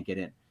if they can't get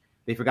in.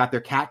 They forgot their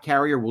cat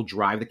carrier, we'll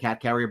drive the cat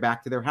carrier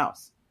back to their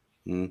house.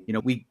 You know,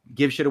 we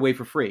give shit away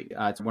for free.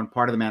 It's one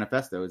part of the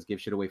manifesto is give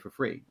shit away for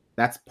free.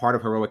 That's part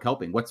of heroic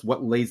helping.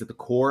 What lays at the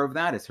core of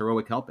that is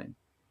heroic helping.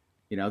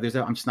 You know,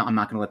 I'm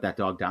not going to let that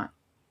dog die.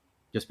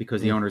 Just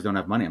because the owners don't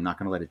have money, I'm not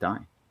going to let it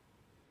die.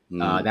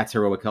 That's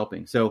heroic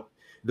helping. So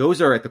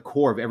those are at the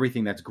core of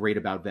everything that's great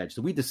about Veg.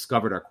 So we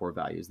discovered our core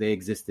values. They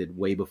existed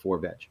way before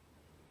Veg.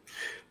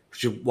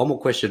 One more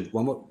question.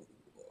 Well,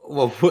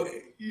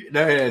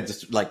 no,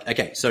 just like,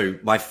 okay, so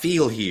my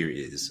feel here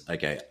is,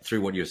 okay,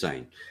 through what you're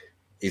saying,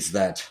 is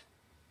that,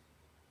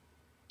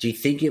 do you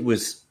think it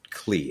was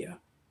clear?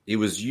 It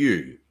was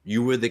you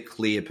were the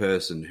clear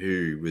person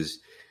who was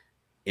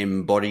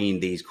embodying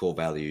these core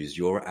values,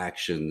 your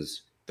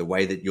actions, the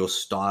way that your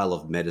style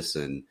of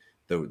medicine,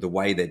 the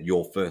way that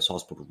your first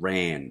hospital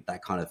ran,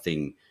 that kind of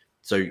thing.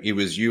 So it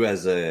was you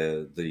as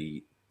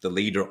the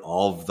leader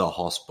of the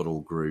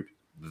hospital group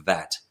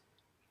that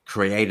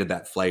created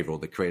that flavor, or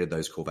that created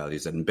those core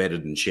values, that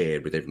embedded and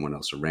shared with everyone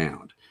else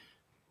around.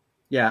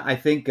 Yeah, I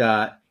think,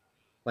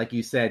 like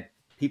you said,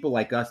 people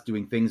like us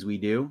doing things we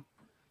do,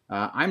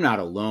 I'm not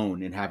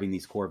alone in having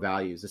these core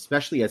values,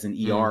 especially as an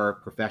ER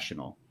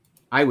professional.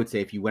 I would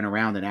say if you went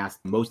around and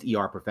asked most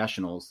ER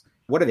professionals,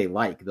 what do they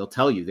like? They'll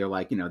tell you, they're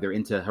like, you know, they're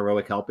into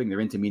heroic helping. They're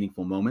into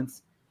meaningful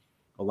moments.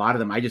 A lot of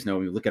them, I just know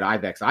when you look at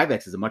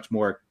IVEX is a much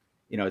more,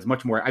 you know, it's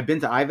much more, I've been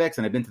to IVEX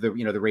and I've been to the,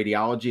 you know, the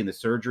radiology and the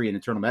surgery and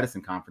internal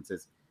medicine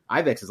conferences.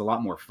 IVEX is a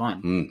lot more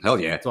fun. Hell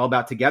yeah. It's all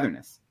about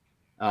togetherness.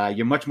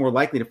 You're much more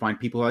likely to find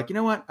people who are like, you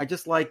know what? I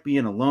just like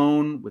being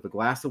alone with a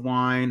glass of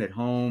wine at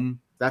home.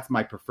 That's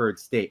my preferred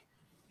state.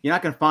 You're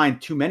not going to find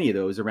too many of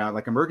those around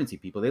like emergency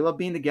people. They love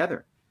being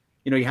together.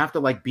 You know, you have to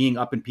like being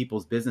up in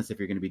people's business if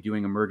you're going to be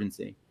doing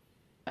emergency.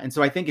 And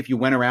so I think if you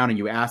went around and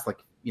you asked like,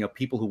 you know,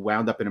 people who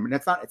wound up in,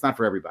 it's not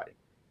for everybody.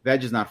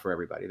 Veg is not for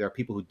everybody. There are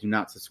people who do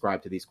not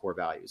subscribe to these core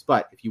values.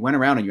 But if you went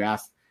around and you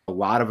asked a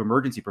lot of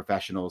emergency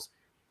professionals,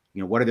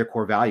 what are their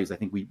core values? I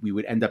think we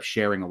would end up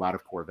sharing a lot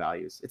of core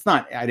values. It's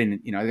not, like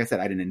I said,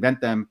 I didn't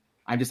invent them.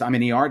 I'm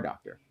an ER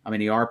doctor. I'm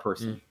an ER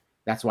person.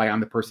 That's why I'm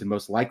the person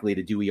most likely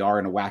to do ER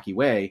in a wacky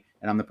way.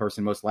 And I'm the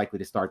person most likely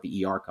to start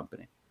the ER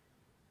company.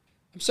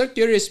 I'm so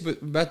curious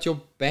about your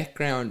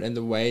background and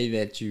the way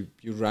that you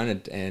run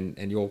it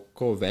and your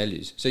core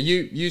values. So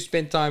you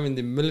spent time in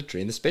the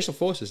military, in the special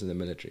forces in the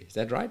military. Is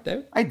that right,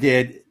 David? I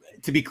did.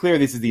 To be clear,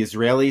 this is the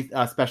Israeli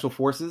special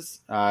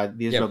forces, the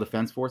Israel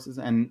Defense Forces.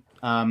 And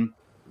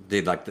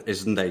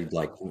isn't they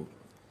like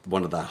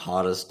one of the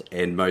hardest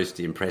and most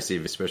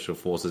impressive special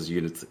forces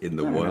units in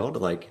the world?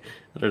 I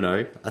don't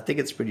know. I think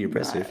it's pretty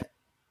impressive.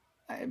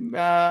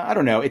 I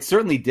don't know. It's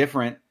certainly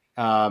different.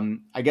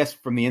 I guess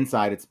from the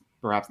inside, it's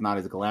perhaps not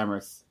as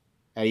glamorous.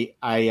 A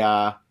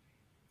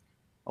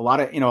lot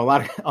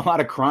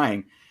of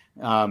crying.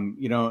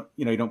 You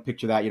don't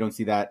picture that. You don't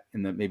see that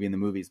maybe in the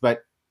movies.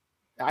 But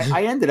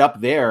I ended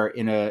up there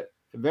in a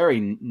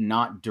very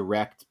not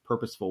direct,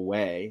 purposeful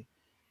way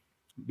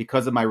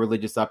because of my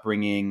religious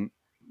upbringing.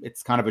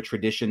 It's kind of a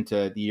tradition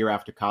to the year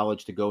after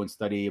college to go and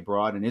study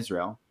abroad in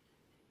Israel.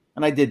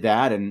 And I did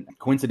that. And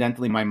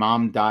coincidentally, my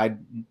mom died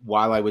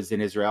while I was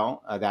in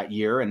Israel that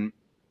year. And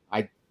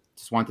I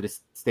just wanted to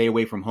stay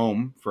away from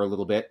home for a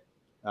little bit.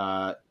 It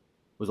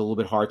was a little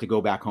bit hard to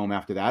go back home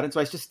after that. And so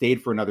I just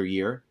stayed for another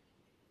year,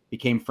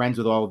 became friends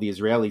with all of the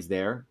Israelis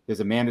there.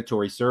 There's a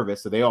mandatory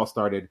service. So they all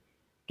started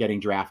getting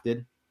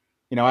drafted.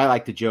 I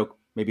like to joke,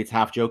 maybe it's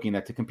half joking,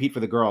 that to compete for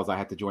the girls, I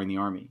had to join the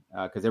Army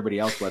because everybody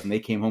else was. And they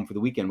came home for the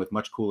weekend with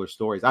much cooler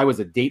stories. I was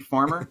a date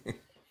farmer.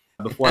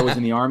 Before I was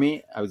in the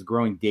Army, I was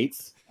growing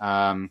dates.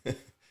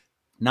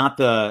 Not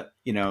the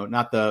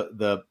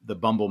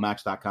Bumble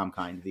Match.com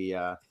kind,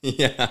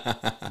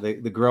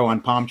 the grow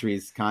on palm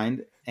trees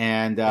kind.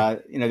 And,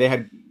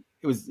 it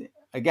was,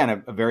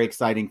 again, a very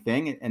exciting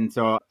thing. And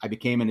so I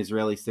became an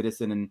Israeli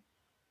citizen and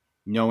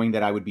knowing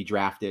that I would be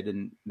drafted.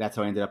 And that's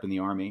how I ended up in the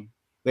Army.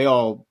 They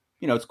all,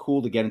 it's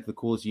cool to get into the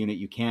coolest unit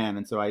you can.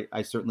 And so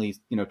I certainly,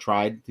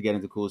 tried to get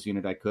into the coolest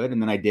unit I could.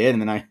 And then I did.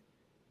 And then I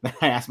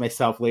asked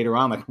myself later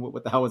on,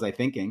 what the hell was I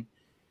thinking?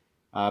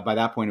 By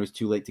that point, it was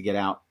too late to get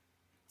out.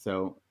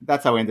 So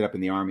that's how I ended up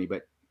in the Army,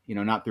 but,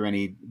 not through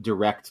any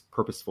direct,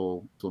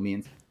 purposeful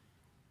means.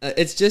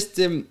 It's just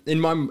in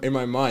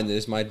my mind,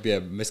 this might be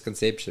a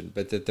misconception,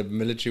 but that the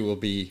military will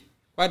be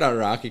quite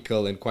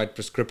hierarchical and quite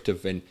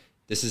prescriptive. And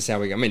this is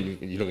how you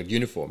look at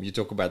uniform, you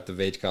talk about the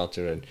veg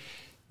culture and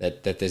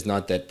that there's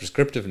not that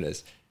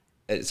prescriptiveness.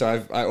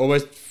 So I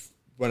almost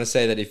want to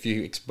say that if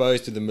you're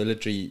exposed to the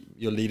military,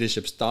 your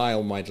leadership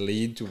style might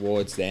lead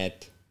towards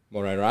that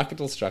more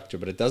hierarchical structure,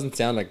 but it doesn't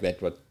sound like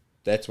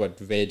that's what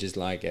veg is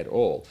like at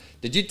all.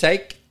 Did you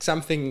take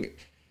something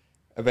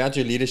about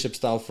your leadership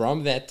style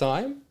from that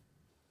time?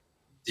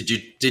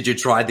 Did you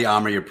try the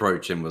Army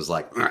approach and was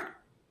like,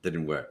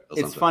 didn't work?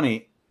 It's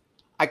funny.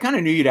 I kind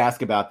of knew you'd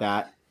ask about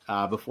that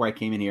before I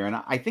came in here, and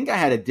I think I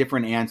had a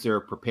different answer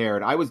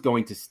prepared. I was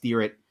going to steer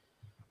it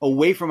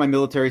away from my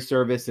military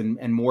service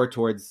and more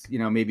towards,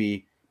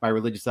 maybe my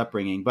religious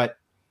upbringing. But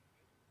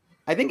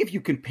I think if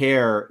you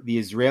compare the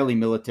Israeli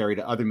military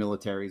to other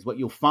militaries, what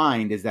you'll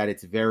find is that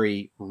it's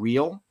very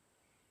real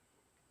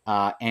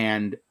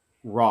and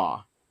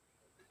raw.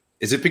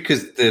 Is it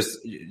because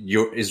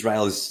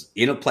Israel is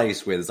in a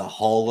place where there's a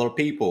whole lot of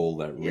people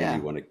that really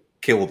want to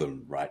kill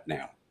them right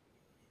now?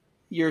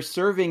 You're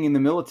serving in the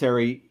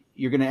military,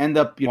 you're going to end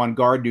up on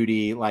guard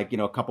duty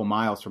a couple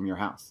miles from your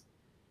house.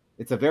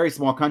 It's a very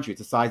small country.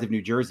 It's the size of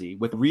New Jersey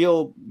with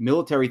real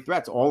military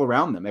threats all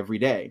around them every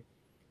day.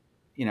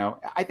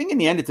 I think in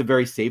the end, it's a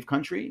very safe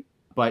country,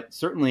 but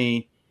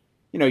certainly,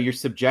 you're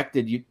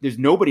subjected. There's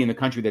nobody in the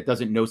country that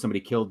doesn't know somebody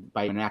killed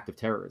by an act of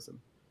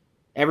terrorism.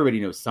 Everybody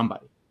knows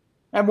somebody.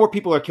 And more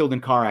people are killed in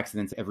car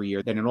accidents every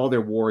year than in all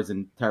their wars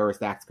and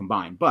terrorist acts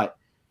combined. But,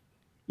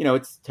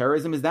 it's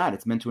terrorism is that.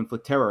 It's meant to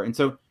inflict terror. And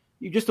so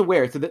you're just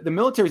aware. So the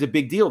military is a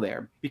big deal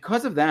there.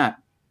 Because of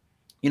that,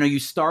 you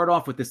start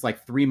off with this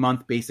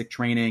 3-month basic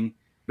training.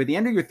 But at the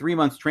end of your 3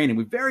 months training,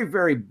 we're very,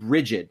 very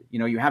rigid.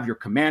 You have your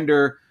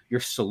commander, you're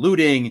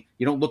saluting,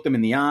 you don't look them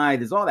in the eye.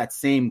 There's all that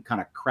same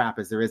kind of crap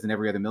as there is in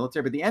every other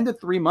military. But at the end of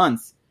 3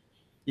 months,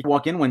 you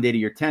walk in one day to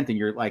your tent and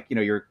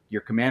you're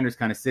your commander's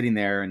kind of sitting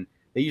there and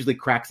they usually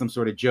crack some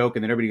sort of joke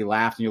and then everybody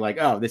laughs and you're like,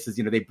 oh, this is,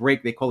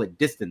 they call it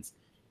distance.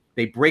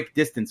 They break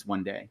distance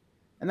one day.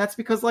 And that's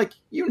because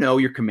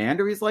your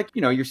commander is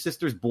your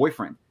sister's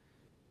boyfriend.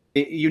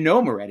 You know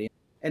him already.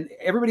 And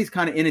everybody's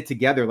kind of in it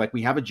together.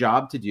 We have a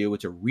job to do.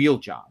 It's a real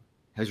job.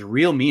 It has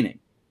real meaning.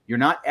 You're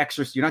not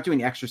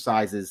doing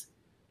exercises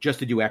just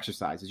to do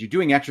exercises. You're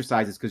doing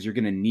exercises because you're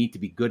going to need to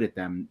be good at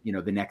them,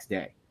 the next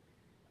day.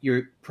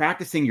 You're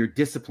practicing your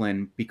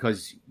discipline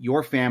because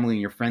your family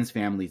and your friends'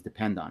 families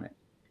depend on it.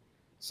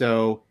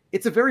 So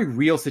it's a very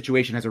real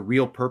situation, has a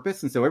real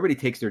purpose. And so everybody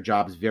takes their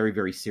jobs very,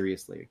 very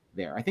seriously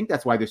there. I think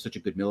that's why there's such a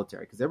good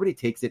military, because everybody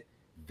takes it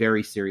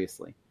very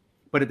seriously.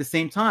 But at the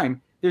same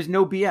time, there's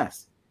no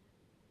BS.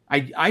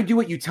 I do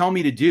what you tell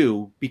me to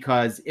do,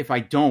 because if I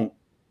don't,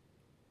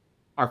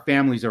 our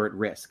families are at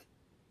risk.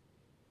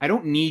 I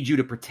don't need you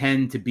to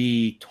pretend to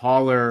be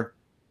taller,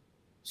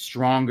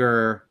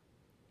 stronger,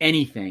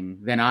 anything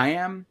than I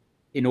am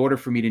in order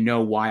for me to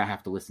know why I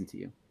have to listen to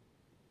you.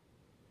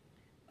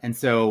 And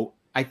so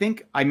I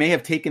think I may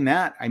have taken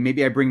that.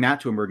 Maybe I bring that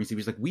to emergency.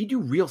 Because like, we do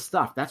real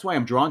stuff. That's why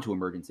I'm drawn to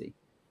emergency.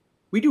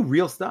 We do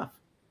real stuff.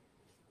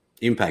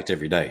 Impact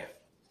every day.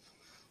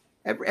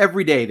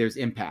 Every day there's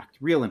impact,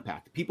 real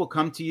impact. People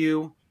come to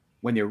you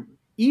when they're,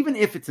 even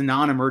if it's a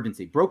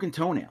non-emergency, broken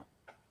toenail,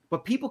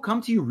 but people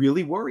come to you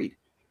really worried.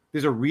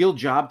 There's a real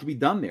job to be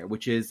done there,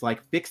 which is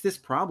like, fix this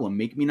problem,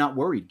 make me not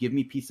worried, give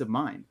me peace of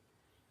mind.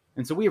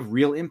 And so we have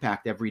real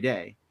impact every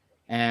day.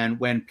 And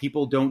when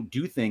people don't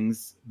do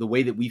things the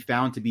way that we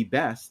found to be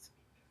best,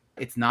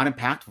 it's not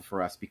impactful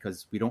for us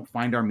because we don't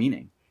find our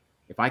meaning.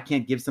 If I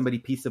can't give somebody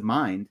peace of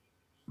mind,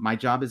 my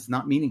job is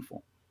not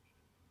meaningful.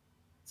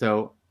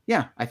 So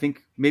yeah, I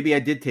think maybe I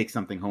did take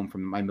something home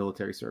from my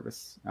military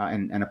service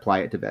and apply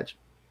it to veg.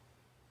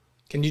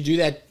 Can you do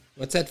that?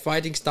 What's that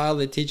fighting style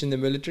they teach in the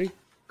military?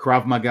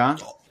 Krav Maga.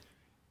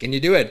 Can you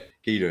do it?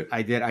 Can you do it?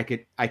 I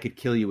did. I could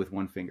kill you with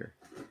one finger.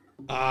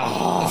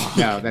 Oh,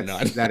 no,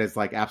 that is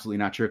like absolutely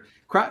not true.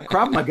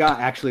 Krav Maga,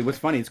 actually, what's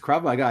funny is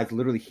Krav Maga is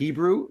literally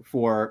Hebrew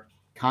for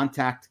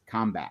contact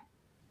combat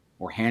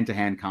or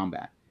hand-to-hand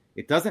combat.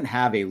 It doesn't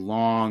have a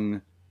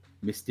long,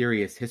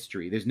 mysterious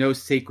history. There's no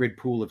sacred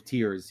pool of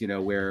tears,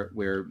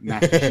 where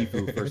Master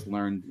Shifu first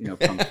learned,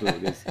 Kung Fu.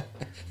 There's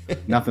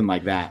nothing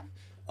like that.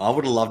 I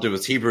would have loved it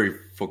was Hebrew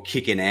for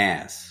kicking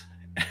ass.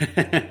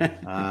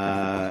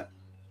 I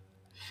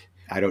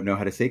don't know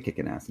how to say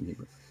kicking ass in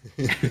Hebrew.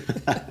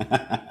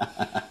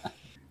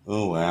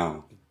 Oh,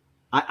 wow.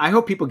 I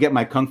hope people get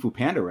my Kung Fu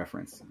Panda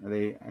reference. Are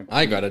they?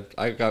 I got it.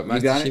 I got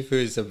Master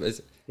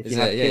Shifu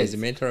is a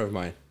mentor of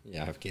mine.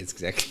 Yeah, I have kids,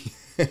 exactly.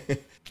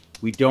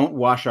 We don't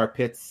wash our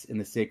pits in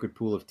the sacred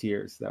pool of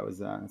tears.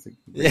 That's a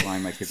good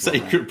line my kids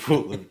sacred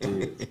pool of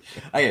tears.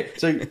 Okay,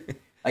 so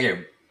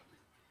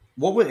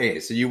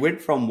you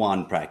went from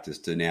one practice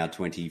to now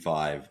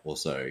 25 or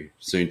so,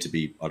 soon to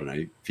be, I don't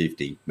know,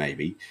 50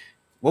 maybe.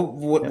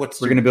 We're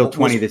going to build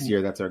 20 this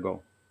year. That's our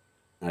goal.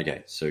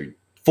 Okay, so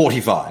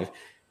 45.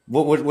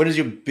 What is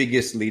your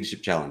biggest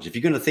leadership challenge? If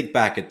you're going to think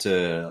back at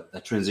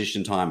a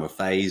transition time, a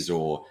phase,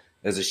 or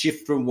there's a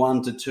shift from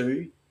 1 to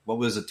 2, what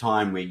was a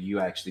time where you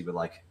actually were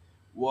like,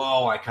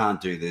 whoa, I can't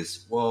do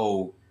this.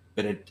 Whoa.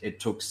 But it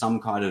took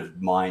some kind of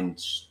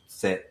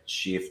mindset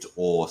shift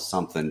or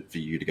something for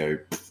you to go,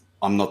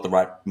 I'm not the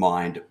right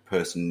mind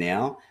person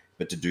now,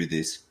 but to do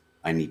this,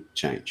 I need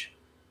change.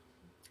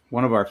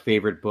 One of our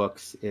favorite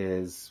books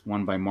is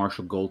one by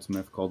Marshall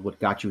Goldsmith called What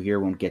Got You Here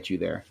Won't Get You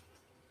There.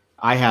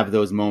 I have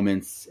those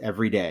moments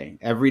every day.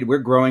 We're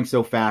growing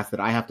so fast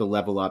that I have to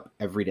level up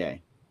every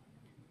day.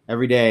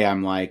 Every day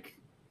I'm like,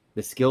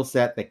 the skill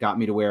set that got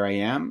me to where I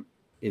am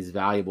is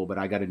valuable, but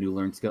I got to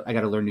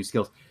learn new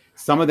skills.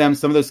 Some of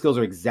those skills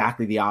are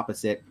exactly the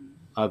opposite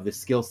of the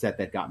skill set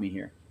that got me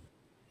here.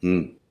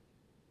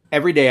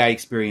 Every day I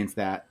experience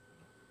that.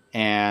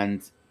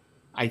 And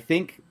I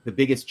think the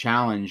biggest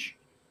challenge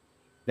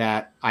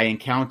that I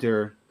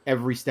encounter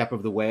every step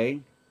of the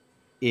way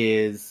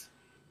is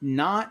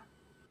not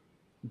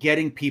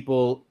getting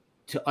people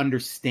to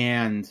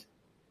understand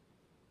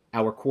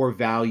our core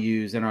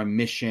values and our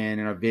mission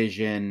and our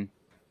vision.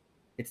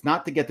 It's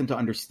not to get them to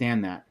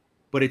understand that,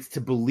 but it's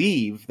to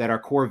believe that our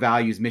core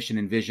values, mission,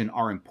 and vision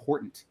are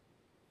important.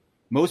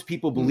 Most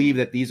people believe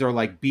that these are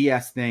like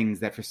BS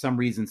things that for some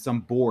reason some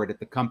board at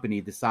the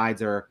company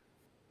decides are,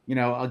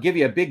 I'll give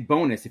you a big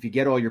bonus if you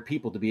get all your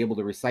people to be able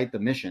to recite the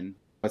mission.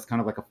 It's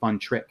kind of like a fun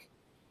trick.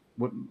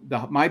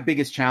 My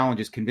biggest challenge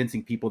is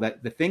convincing people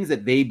that the things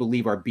that they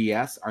believe are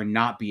BS are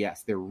not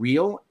BS. They're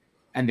real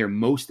and they're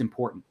most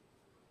important.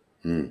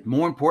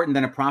 More important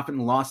than a profit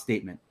and loss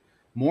statement.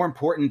 More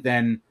important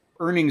than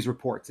earnings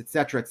reports, et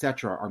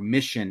cetera, are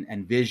mission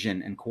and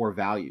vision and core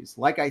values.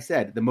 Like I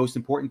said, the most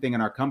important thing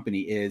in our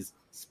company is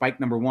spike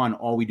number 1,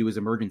 all we do is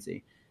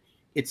emergency.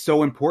 It's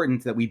so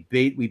important that we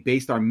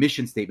based our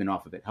mission statement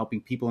off of it,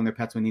 helping people and their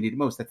pets when they need it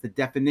most. That's the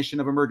definition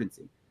of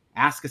emergency.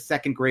 Ask a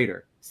second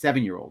grader,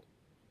 7-year-old,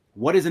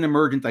 what is an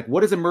emergency? Like,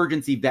 what is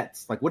emergency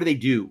vets? Like, what do they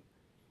do?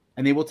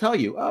 And they will tell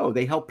you, oh,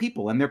 they help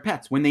people and their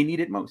pets when they need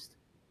it most.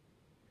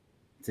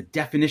 It's a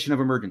definition of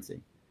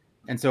emergency.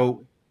 And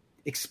so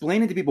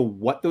explaining to people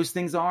what those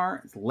things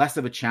are is less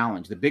of a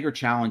challenge. The bigger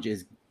challenge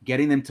is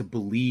getting them to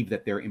believe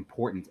that they're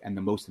important and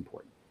the most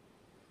important.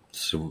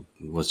 So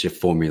what's your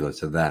formula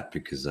to that?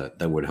 Because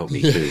that would help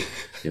me too,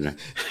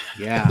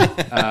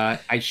 Yeah.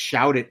 I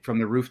shout it from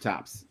the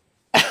rooftops.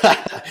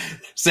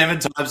 7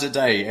 times a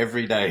day,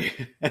 every day.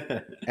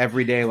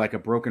 Every day, like a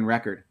broken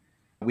record.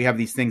 We have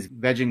these things,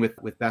 vegging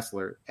with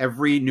Bessler.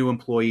 Every new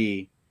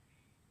employee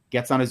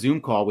gets on a Zoom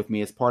call with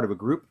me as part of a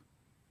group.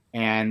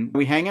 And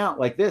we hang out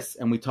like this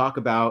and we talk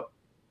about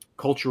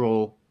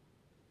cultural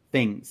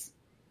things.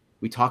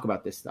 We talk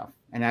about this stuff.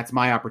 And that's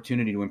my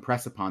opportunity to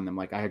impress upon them.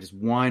 Like, I have just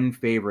one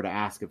favor to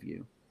ask of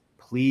you.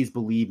 Please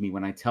believe me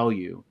when I tell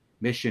you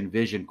mission,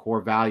 vision,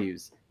 core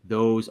values,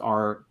 those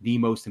are the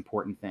most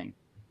important thing.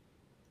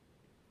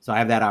 So I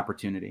have that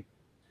opportunity.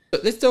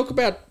 Let's talk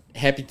about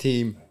happy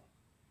team,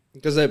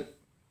 because I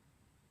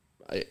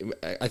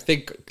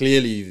think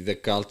clearly the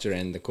culture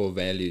and the core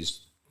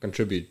values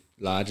contribute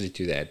largely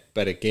to that.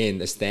 But again,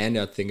 the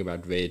standout thing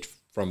about veg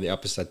from the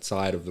opposite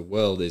side of the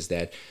world is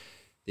that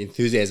the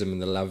enthusiasm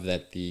and the love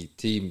that the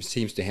team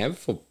seems to have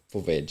for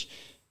veg.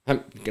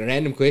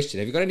 Random question.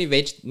 Have you got any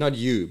veg, not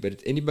you,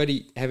 but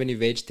anybody have any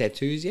veg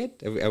tattoos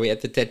yet? Are we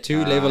at the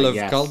tattoo level of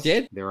cult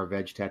yet? There are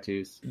veg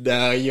tattoos.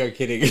 No, you're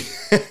kidding.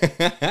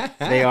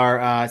 They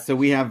are, so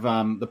we have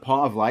the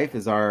Paw of Life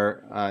is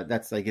our,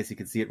 that's, I guess you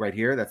can see it right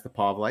here. That's the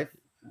Paw of Life.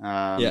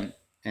 Yeah.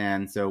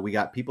 And so we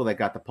got people that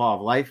got the Paw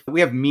of Life.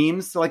 We have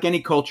memes, so like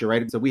any culture,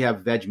 right? So we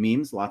have veg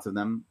memes, lots of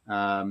them.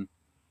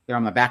 They're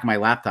on the back of my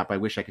laptop. I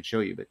wish I could show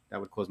you, but that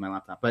would close my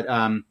laptop. But,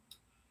 one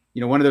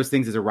of those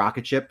things is a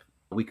rocket ship.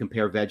 We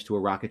compare veg to a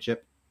rocket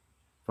ship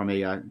from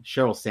a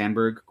Sheryl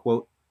Sandberg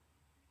quote.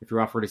 If you're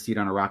offered a seat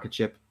on a rocket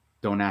ship,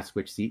 don't ask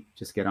which seat,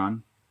 just get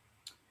on.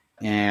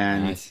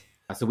 And nice.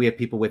 So we have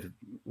people with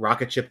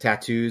rocket ship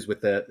tattoos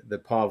with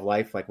the Paw of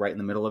Life, like right in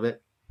the middle of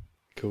it.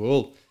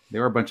 Cool.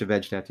 There are a bunch of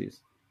veg tattoos.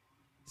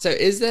 So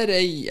is that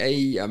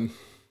a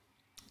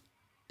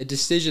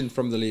decision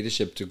from the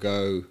leadership to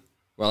go,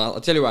 well,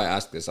 I'll tell you why I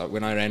asked this.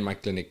 When I ran my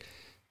clinic,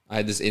 I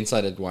had this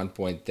insight at one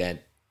point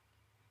that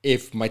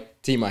if my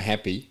team are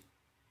happy,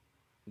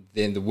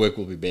 then the work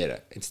will be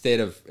better. Instead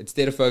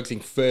of focusing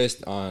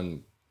first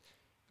on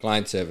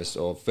client service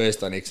or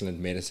first on excellent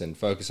medicine,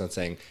 focus on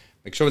saying,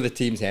 make sure the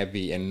team's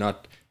happy and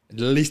not, at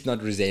least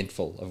not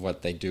resentful of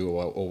what they do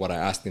or what I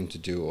ask them to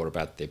do or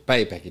about their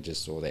pay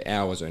packages or their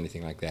hours or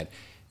anything like that.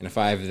 And if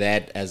I have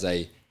that as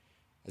a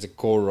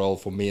core role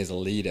for me as a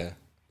leader,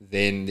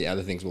 then the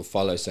other things will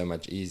follow so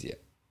much easier.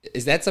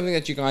 Is that something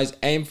that you guys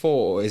aim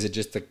for, or is it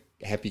just a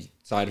happy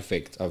side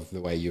effect of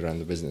the way you run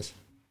the business?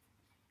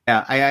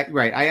 Yeah,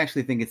 I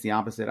actually think it's the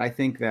opposite. I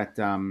think that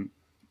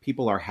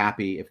people are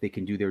happy if they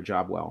can do their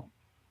job well.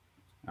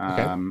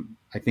 Okay.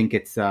 I think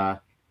it's I'm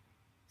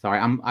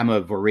a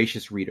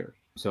voracious reader,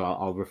 so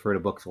I'll refer to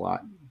books a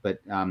lot.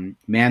 But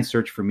Man's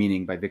Search for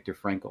Meaning by Viktor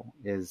Frankl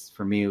is,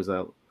 for me, it was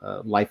a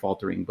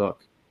life-altering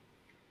book.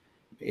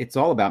 It's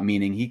all about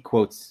meaning. He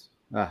quotes,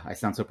 I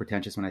sound so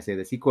pretentious when I say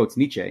this, he quotes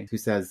Nietzsche, who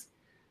says,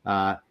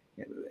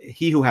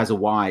 he who has a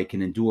why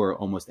can endure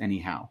almost any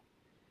how.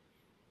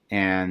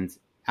 And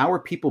our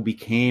people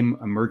became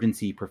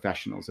emergency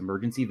professionals,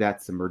 emergency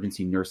vets,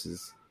 emergency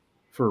nurses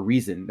for a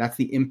reason. That's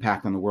the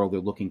impact on the world they're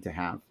looking to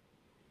have.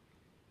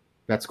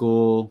 Vet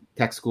school,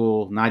 tech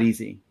school, not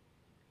easy.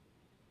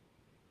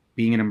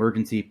 Being an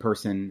emergency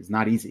person is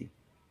not easy.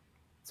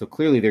 So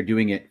clearly they're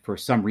doing it for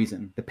some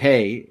reason. The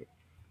pay,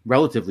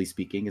 relatively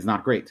speaking, is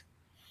not great.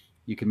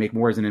 You can make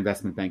more as an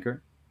investment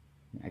banker.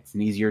 It's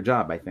an easier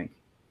job, I think.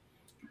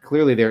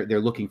 Clearly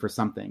they're looking for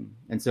something.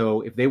 And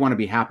so if they want to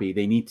be happy,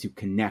 they need to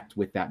connect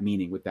with that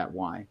meaning, with that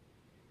why.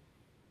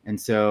 And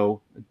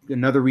so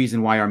another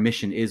reason why our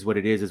mission is what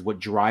it is what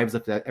drives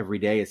us every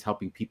day is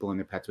helping people and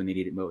their pets when they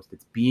need it most.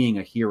 It's being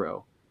a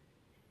hero,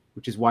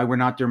 which is why we're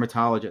not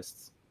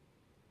dermatologists.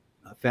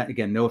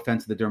 Again, no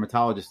offense to the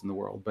dermatologists in the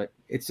world, but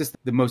it's just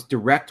the most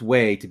direct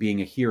way to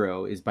being a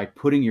hero is by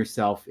putting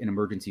yourself in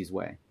emergencies'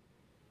 way.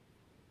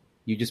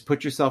 You just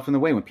put yourself in the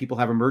way. When people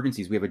have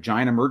emergencies, we have a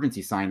giant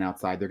emergency sign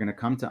outside. They're going to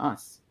come to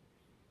us.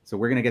 So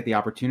we're going to get the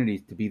opportunity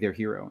to be their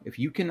hero. If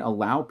you can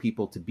allow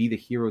people to be the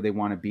hero they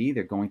want to be,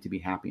 they're going to be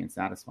happy and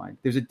satisfied.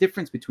 There's a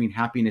difference between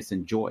happiness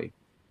and joy.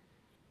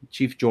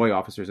 Chief Joy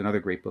Officer is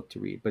another great book to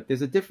read, but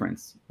there's a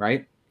difference,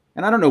 right?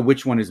 And I don't know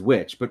which one is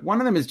which, but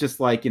one of them is just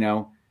like,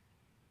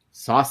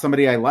 saw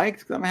somebody I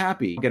liked, I'm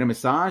happy. Get a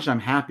massage, I'm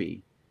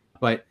happy.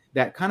 But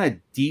that kind of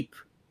deep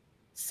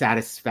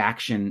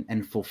satisfaction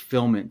and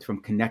fulfillment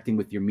from connecting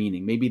with your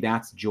meaning, maybe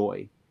that's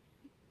joy.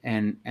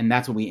 And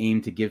that's what we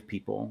aim to give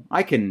people.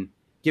 I can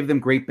give them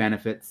great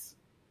benefits,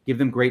 give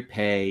them great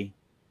pay,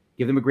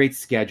 give them a great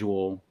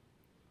schedule.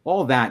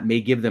 All that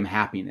may give them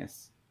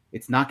happiness.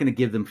 It's not going to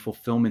give them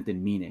fulfillment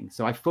and meaning.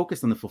 So I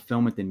focus on the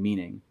fulfillment and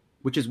meaning,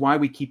 which is why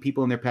we keep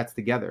people and their pets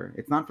together.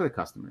 It's not for the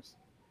customers.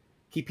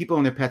 Keep people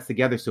and their pets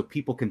together so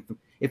people can,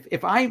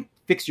 if I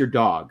fix your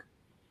dog,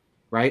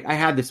 right? I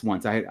had this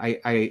once.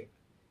 I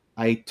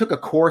took a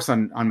course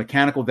on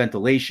mechanical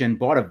ventilation,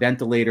 bought a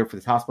ventilator for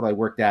this hospital I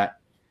worked at,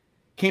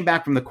 came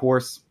back from the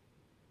course.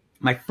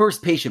 My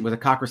first patient was a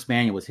Cocker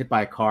Spaniel, was hit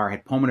by a car,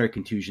 had pulmonary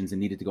contusions,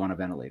 and needed to go on a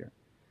ventilator.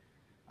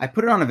 I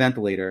put it on a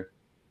ventilator.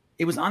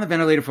 It was on the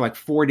ventilator for like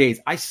 4 days.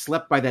 I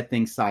slept by that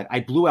thing's side.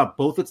 I blew out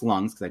both its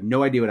lungs because I had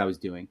no idea what I was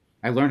doing.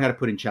 I learned how to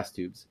put in chest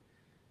tubes.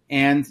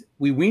 And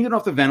we weaned it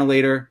off the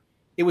ventilator.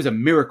 It was a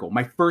miracle.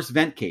 My first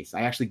vent case.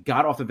 I actually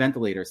got off the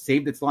ventilator,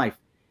 saved its life,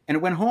 and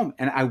it went home.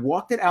 And I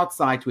walked it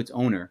outside to its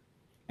owner,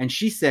 and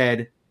she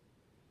said,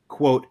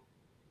 quote,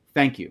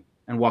 "Thank you,"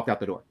 and walked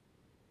out the door.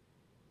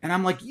 And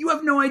I'm like, you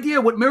have no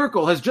idea what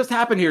miracle has just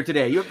happened here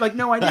today. You have like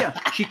no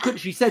idea.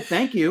 She said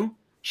thank you.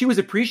 She was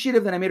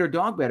appreciative that I made her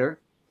dog better,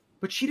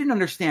 but she didn't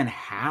understand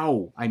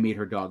how I made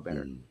her dog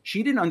better.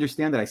 She didn't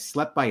understand that I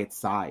slept by its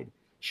side,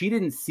 She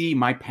didn't see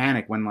my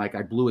panic when like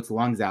I blew its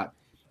lungs out.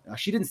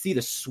 She didn't see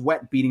the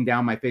sweat beating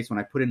down my face when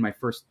I put in my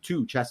first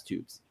 2 chest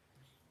tubes.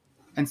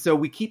 And so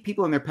we keep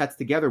people and their pets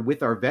together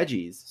with our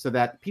veggies so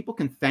that people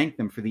can thank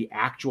them for the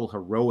actual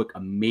heroic,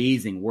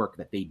 amazing work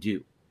that they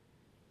do.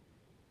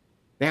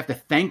 They have to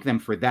thank them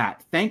for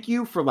that. Thank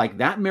you for like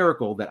that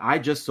miracle that I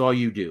just saw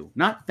you do.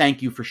 Not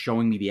thank you for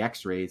showing me the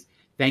x-rays.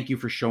 Thank you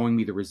for showing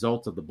me the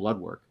results of the blood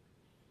work.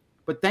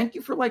 But thank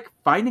you for like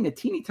finding a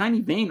teeny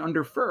tiny vein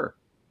under fur.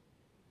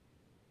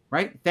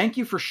 Right? Thank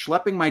you for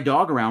schlepping my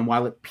dog around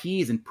while it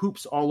pees and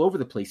poops all over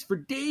the place for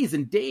days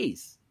and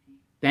days.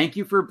 Thank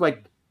you for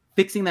like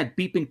fixing that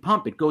beeping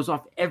pump. It goes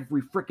off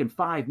every freaking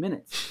 5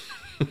 minutes.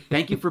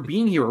 Thank you for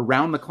being here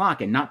around the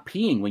clock and not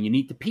peeing when you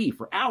need to pee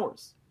for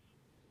hours.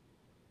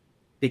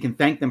 They can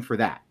thank them for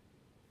that.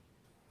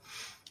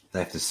 They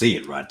have to see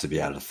it, right, to be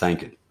able to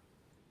thank it.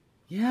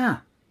 Yeah.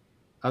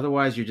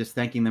 Otherwise, you're just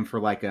thanking them for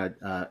like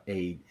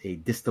a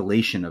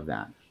distillation of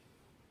that,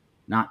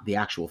 not the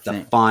actual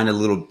thing. The final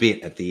little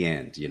bit at the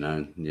end, you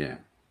know? Yeah.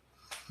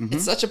 Mm-hmm.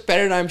 It's such a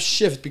paradigm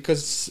shift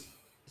because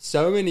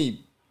so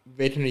many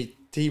veterinary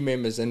team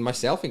members, and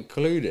myself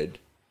included,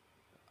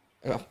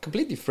 are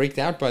completely freaked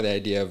out by the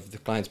idea of the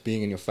clients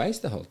being in your face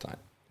the whole time.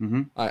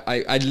 Mm-hmm.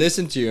 I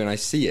listen to you and I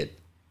see it.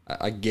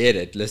 I get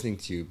it listening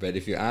to you. But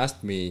if you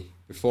asked me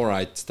before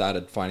I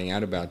started finding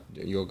out about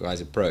your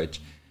guys'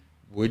 approach,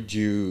 would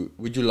you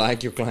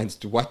like your clients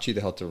to watch you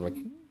the whole time? Like,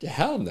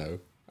 hell no.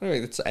 I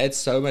mean, it adds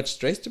so much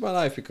stress to my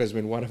life because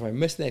what if I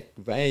miss that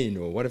vein,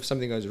 or what if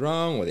something goes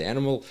wrong, or the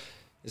animal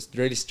is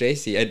really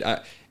stressy?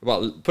 And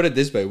well, put it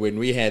this way: when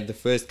we had the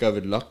first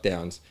COVID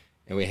lockdowns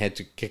and we had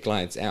to kick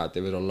clients out,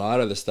 there was a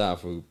lot of the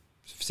staff who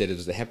said it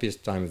was the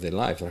happiest time of their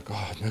life. They're like,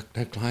 oh,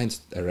 no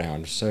clients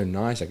around, so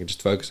nice. I can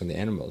just focus on the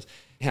animals.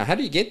 How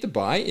do you get the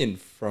buy-in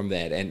from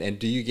that? And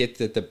do you get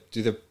do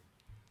the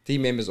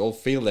team members all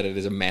feel that it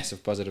is a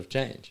massive positive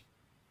change?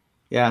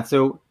 Yeah.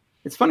 So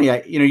it's funny.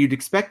 You'd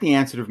expect the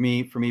answer from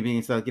me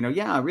being like,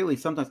 yeah, really.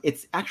 Sometimes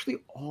it's actually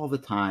all the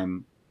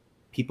time.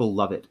 People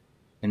love it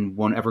and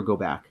won't ever go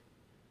back.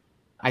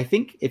 I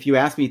think if you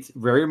ask me, it's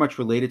very much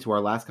related to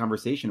our last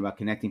conversation about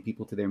connecting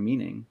people to their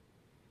meaning,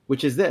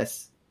 which is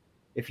this: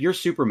 if you're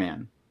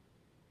Superman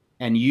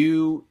and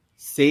you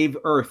save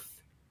Earth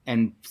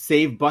and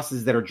save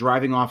buses that are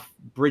driving off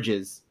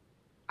bridges,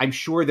 I'm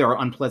sure there are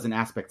unpleasant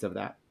aspects of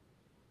that.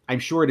 I'm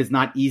sure it is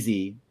not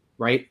easy,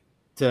 right,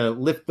 to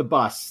lift the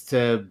bus,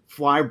 to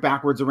fly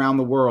backwards around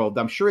the world.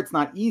 I'm sure it's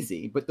not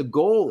easy, but the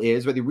goal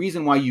is, or the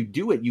reason why you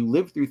do it, you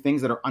live through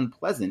things that are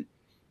unpleasant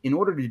in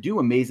order to do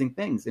amazing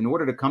things, in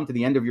order to come to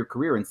the end of your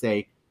career and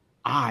say,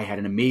 I had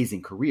an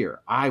amazing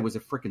career. I was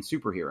a freaking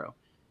superhero.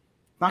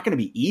 It's not going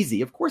to be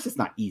easy. Of course it's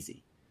not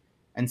easy.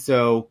 And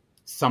so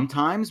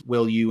sometimes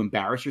will you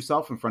embarrass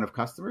yourself in front of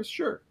customers?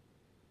 Sure.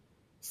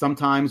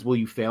 Sometimes will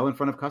you fail in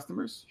front of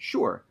customers?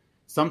 Sure.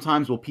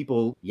 Sometimes will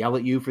people yell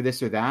at you for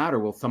this or that, or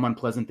will some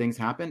unpleasant things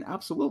happen?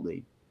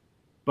 Absolutely.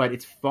 But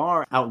it's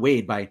far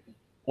outweighed by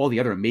all the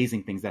other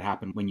amazing things that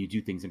happen when you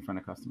do things in front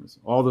of customers.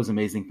 All those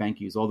amazing thank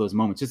yous, all those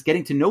moments. Just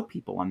getting to know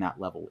people on that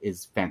level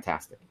is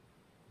fantastic.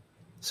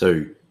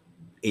 So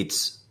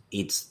it's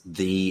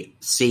the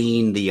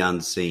seen, the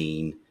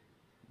unseen,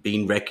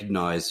 being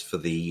recognized for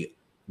the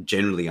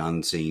generally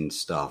unseen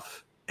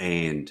stuff,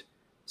 and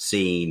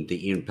seeing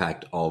the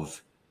impact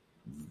of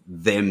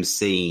them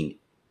seeing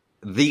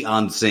the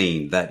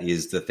unseen. That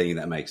is the thing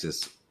that makes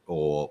us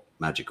all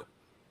magical,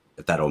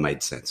 if that all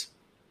made sense.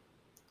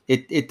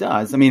 It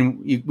does. I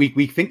mean,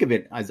 we think of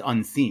it as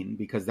unseen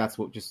because that's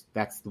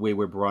the way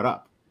we're brought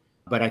up.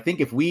 But I think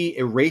if we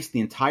erase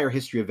the entire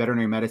history of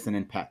veterinary medicine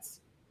and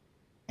pets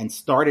and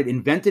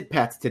invented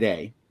pets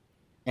today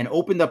and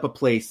opened up a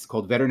place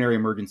called Veterinary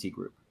Emergency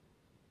Group,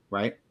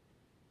 right?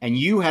 And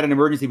you had an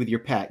emergency with your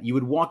pet, you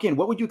would walk in.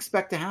 What would you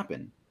expect to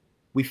happen?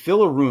 We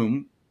fill a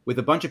room with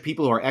a bunch of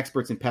people who are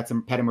experts in pets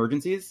and pet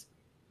emergencies,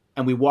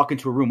 and we walk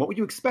into a room. What would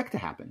you expect to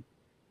happen?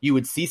 You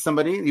would see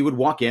somebody, you would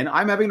walk in.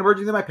 I'm having an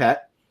emergency with my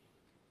pet,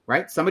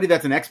 right? Somebody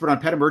that's an expert on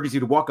pet emergency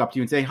would walk up to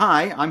you and say,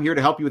 hi, I'm here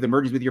to help you with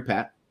emergency with your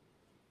pet,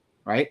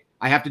 right?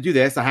 I have to do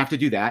this. I have to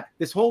do that.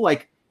 This whole,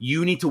 like,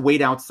 you need to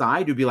wait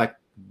outside. You'd be like,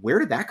 where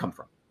did that come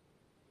from?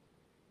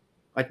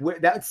 Like,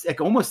 that's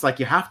like almost like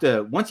you have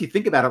to, once you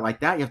think about it like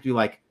that, you have to be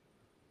like,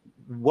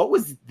 what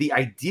was the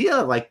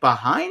idea like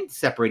behind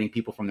separating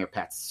people from their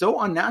pets?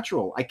 So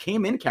unnatural. I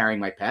came in carrying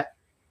my pet.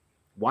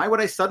 Why would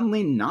I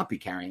suddenly not be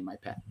carrying my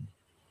pet?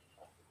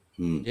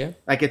 Yeah.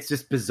 Like, it's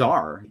just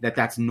bizarre that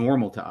that's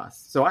normal to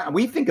us. So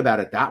we think about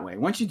it that way.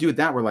 Once you do it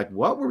that, we're like,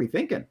 what were we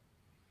thinking?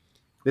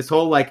 This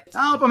whole like,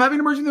 oh, if I'm having an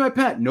emergency with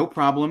my pet, no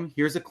problem.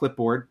 Here's a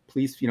clipboard.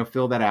 Please,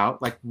 fill that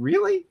out. Like,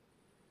 really?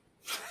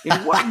 In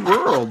what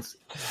world?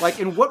 Like,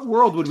 in what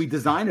world would we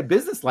design a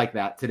business like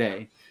that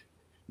today?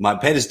 My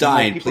pet is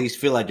dying. Please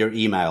fill out your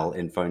email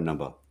and phone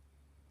number.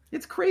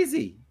 It's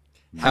crazy.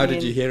 How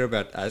did you hear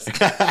about us?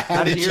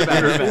 How did you hear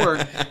about it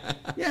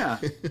before? Yeah.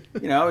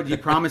 You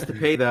promise to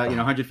pay the,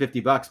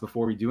 $150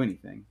 before we do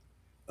anything.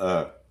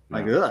 Ugh.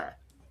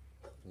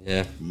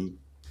 Yeah.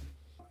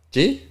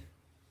 G?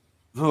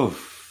 Oh.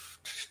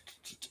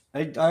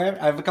 I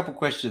have a couple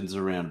questions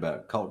around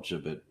about culture,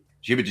 but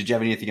Hubert, did you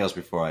have anything else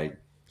before I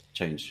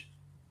change?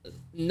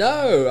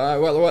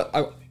 No,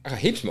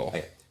 heaps more.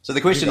 Okay. So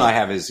the question I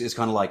have is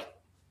kind of like,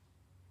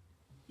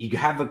 you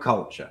have a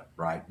culture,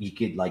 right? You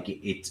could like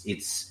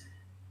it's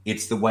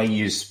the way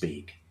you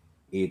speak,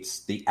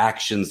 it's the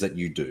actions that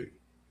you do,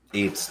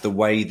 it's the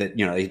way that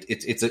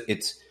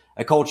it's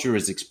a culture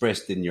is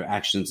expressed in your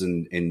actions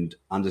and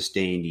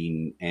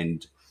understanding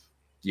and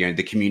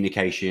the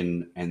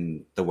communication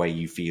and the way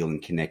you feel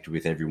and connect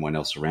with everyone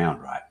else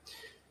around, right?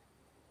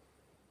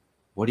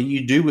 What do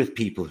you do with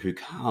people who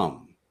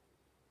come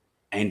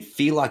and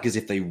feel like as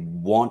if they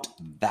want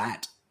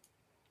that,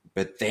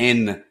 but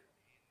then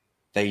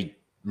they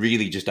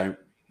really just don't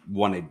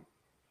want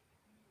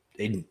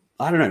to?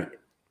 I don't know.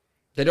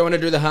 They don't want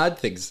to do the hard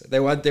things. They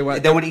want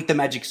to eat the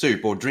magic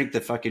soup or drink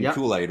the fucking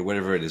Kool-Aid or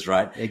whatever it is,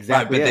 right?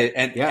 Exactly. Right,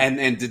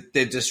 but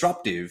they're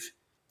disruptive,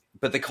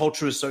 but the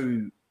culture is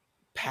so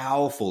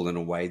powerful in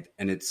a way,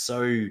 and it's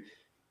so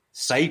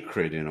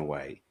sacred in a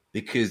way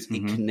because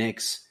it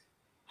connects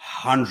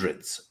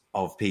hundreds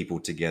of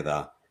people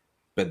together.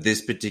 But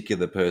this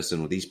particular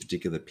person or these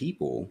particular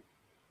people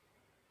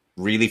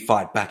really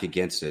fight back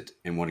against it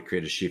and want to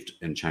create a shift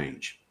and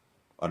change.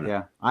 I don't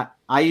know. Yeah.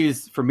 I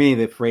use, for me,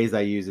 the phrase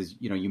I use is,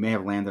 you may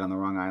have landed on the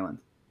wrong island.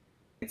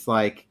 It's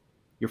like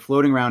you're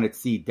floating around at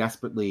sea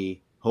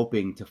desperately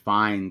hoping to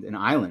find an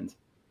island.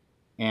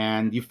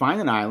 And you find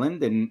an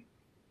island and,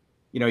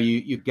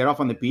 you get off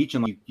on the beach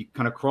and you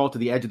kind of crawl to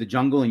the edge of the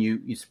jungle and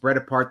you spread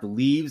apart the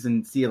leaves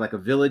and see like a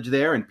village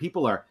there. And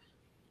people are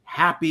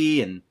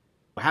happy and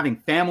having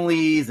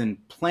families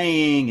and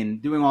playing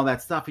and doing all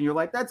that stuff. And you're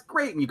like, that's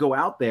great. And you go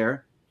out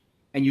there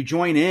and you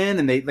join in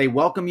and they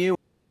welcome you.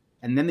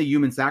 And then the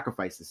human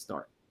sacrifices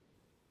start.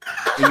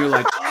 And you're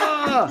like,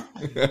 oh,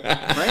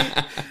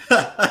 right?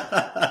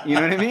 You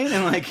know what I mean?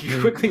 And like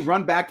you quickly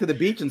run back to the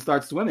beach and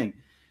start swimming.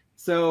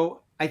 So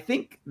I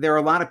think there are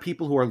a lot of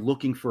people who are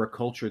looking for a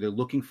culture. They're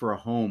looking for a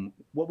home.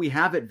 What we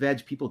have at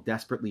Veg, people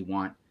desperately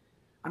want.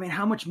 I mean,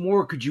 how much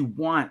more could you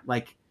want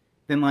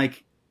than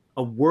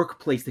a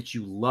workplace that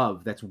you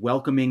love, that's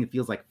welcoming, it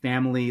feels like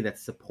family,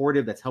 that's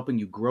supportive, that's helping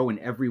you grow in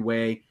every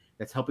way,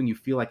 that's helping you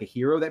feel like a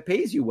hero, that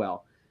pays you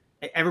well.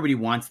 Everybody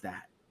wants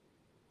that.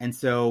 And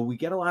so we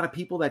get a lot of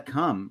people that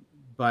come,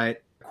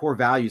 but core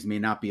values may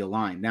not be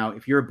aligned. Now,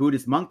 if you're a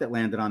Buddhist monk that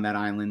landed on that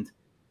island,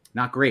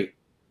 not great.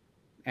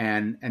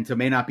 And so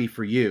may not be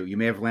for you. You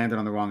may have landed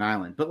on the wrong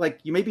island. But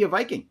you may be a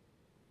Viking.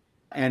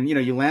 And,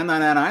 you land on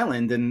that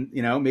island and,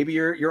 maybe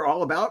you're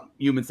all about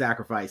human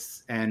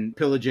sacrifice and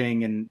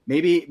pillaging. And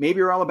maybe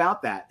you're all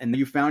about that. And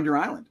you found your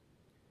island.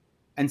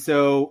 And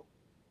so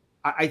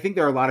I think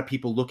there are a lot of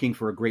people looking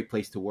for a great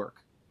place to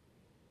work.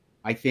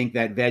 I think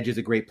that Veg is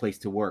a great place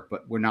to work,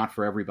 but we're not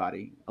for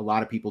everybody. A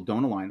lot of people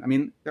don't align. I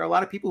mean, there are a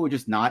lot of people who are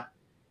just not,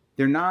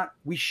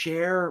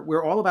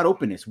 we're all about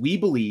openness. We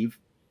believe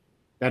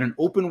that an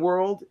open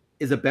world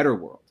is a better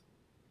world.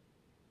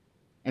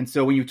 And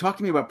so when you talk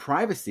to me about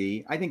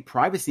privacy, I think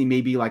privacy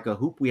may be like a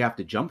hoop we have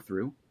to jump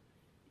through.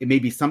 It may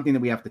be something that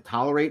we have to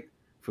tolerate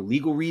for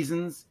legal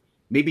reasons,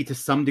 maybe to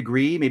some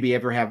degree,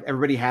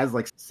 everybody has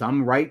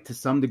some right to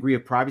some degree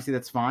of privacy.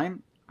 That's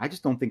fine. I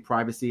just don't think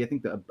privacy, I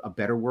think a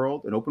better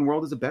world, an open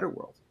world is a better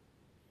world.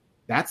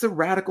 That's a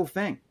radical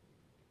thing.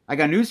 I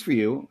got news for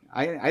you.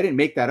 I didn't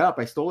make that up.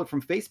 I stole it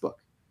from Facebook.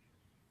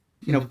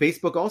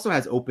 Facebook also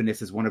has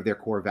openness as one of their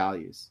core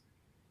values.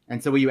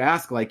 And so when you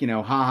ask ha,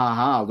 ha,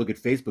 ha, look at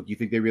Facebook, you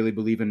think they really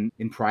believe in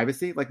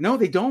privacy? No,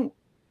 they don't.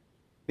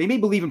 They may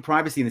believe in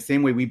privacy in the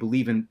same way we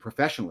believe in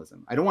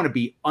professionalism. I don't want to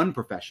be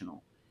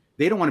unprofessional.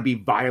 They don't want to be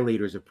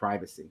violators of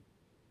privacy.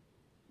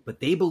 But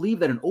they believe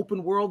that an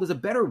open world is a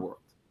better world.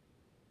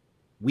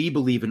 We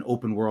believe an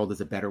open world is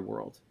a better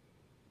world.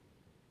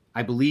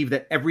 I believe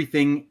that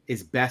everything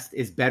is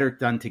better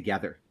done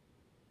together.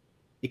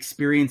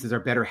 Experiences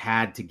are better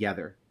had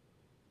together.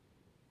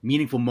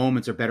 Meaningful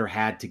moments are better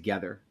had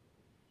together.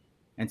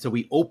 And so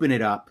we open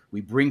it up,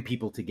 we bring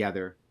people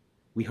together,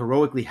 we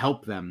heroically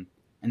help them,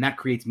 and that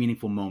creates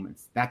meaningful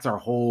moments. That's our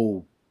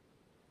whole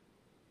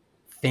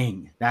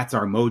thing. That's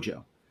our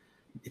mojo.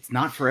 It's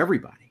not for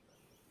everybody.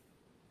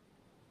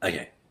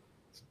 Okay.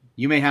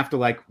 You may have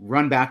to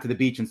run back to the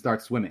beach and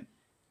start swimming.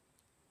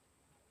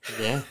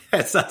 Yeah.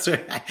 That's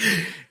right.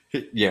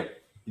 Yeah.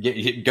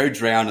 Go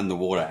drown in the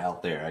water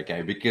out there,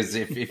 okay? Because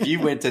if you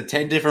went to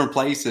 10 different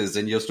places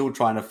and you're still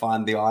trying to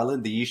find the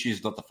island, the issue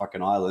is not the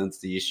fucking islands.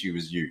 The issue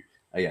is you.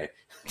 Okay.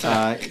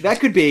 That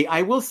could be.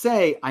 I will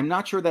say, I'm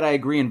not sure that I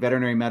agree in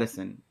veterinary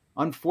medicine.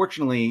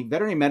 Unfortunately,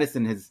 veterinary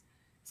medicine is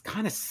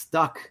kind of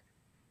stuck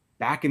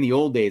back in the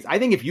old days. I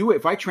think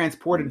if I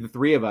transported the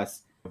three of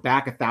us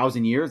back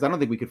 1,000 years, I don't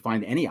think we could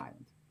find any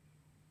island.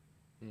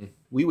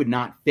 We would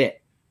not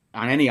fit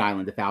on any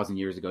island 1,000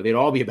 years ago. They'd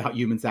all be about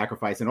human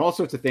sacrifice and all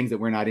sorts of things that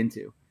we're not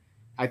into.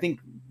 I think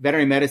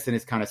veterinary medicine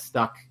is kind of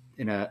stuck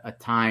in a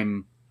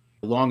time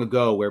long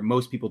ago where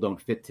most people don't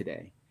fit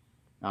today.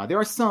 There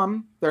are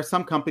some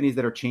companies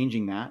that are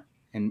changing that,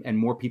 and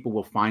more people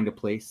will find a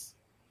place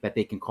that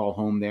they can call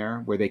home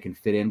there where they can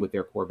fit in with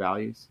their core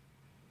values.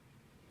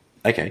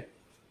 Okay.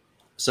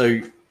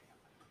 So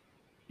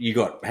you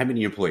got how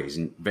many employees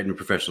and veterinary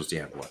professionals do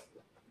you have? What?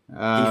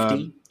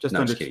 50? Just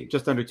No, under just kidding.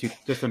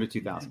 just under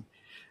 2,000.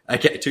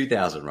 Okay,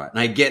 2,000, right? And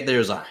I get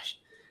there's a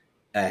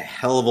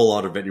hell of a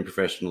lot of veterinary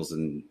professionals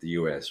in the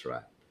US,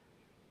 right?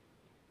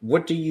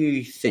 What do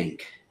you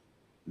think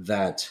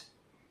that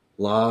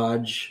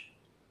large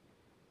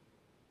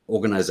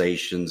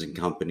organizations and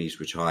companies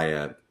which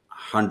hire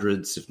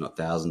hundreds, if not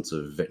thousands,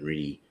 of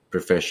veterinary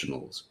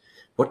professionals,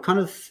 what kind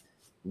of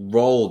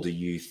role do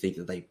you think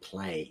that they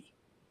play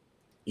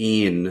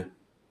in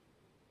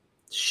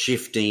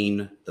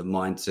shifting the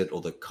mindset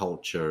or the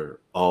culture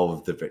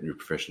of the veterinary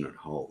profession at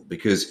whole?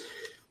 Because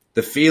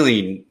the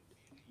feeling,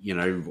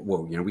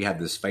 we have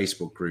this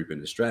Facebook group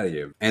in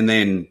Australia, and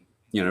then,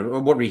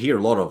 what we hear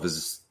a lot of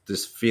is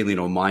this feeling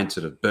or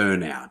mindset of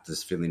burnout,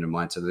 this feeling or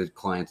mindset that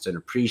clients don't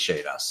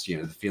appreciate us,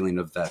 the feeling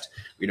of that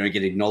we don't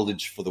get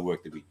acknowledged for the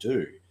work that we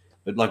do.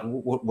 But like,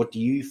 what do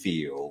you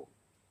feel?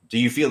 Do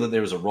you feel that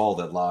there is a role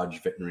that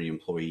large veterinary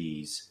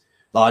employees,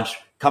 large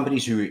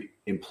companies who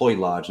employ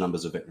large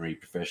numbers of veterinary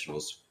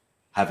professionals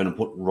have an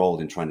important role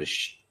in trying to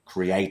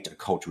create a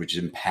culture which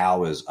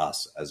empowers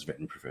us as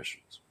veterinary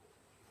professionals?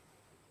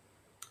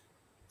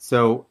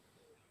 So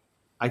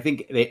I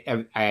think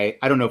I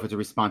don't know if it's a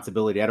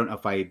responsibility. I don't know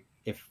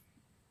if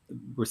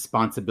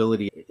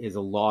responsibility is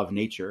a law of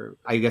nature.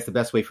 I guess the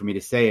best way for me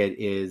to say it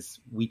is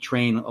we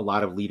train a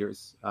lot of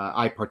leaders.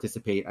 I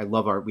participate.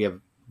 We have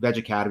Veg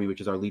Academy,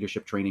 which is our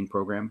leadership training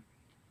program.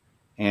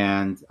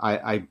 And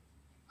I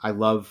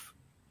love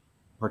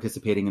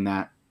participating in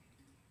that.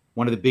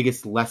 One of the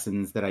biggest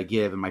lessons that I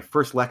give in my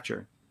first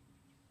lecture,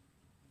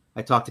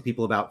 I talk to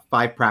people about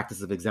 5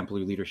 practices of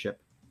exemplary leadership.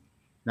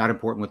 Not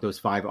important what those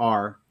 5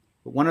 are,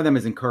 but one of them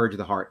is encourage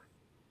the heart.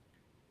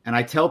 And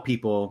I tell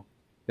people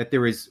that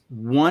there is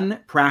one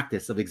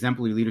practice of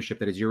exemplary leadership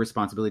that is your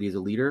responsibility as a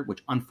leader,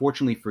 which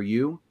unfortunately for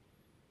you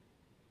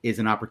is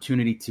an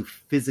opportunity to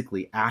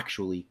physically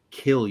actually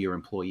kill your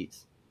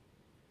employees.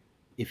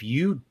 If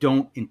you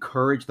don't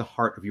encourage the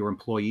heart of your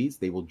employees,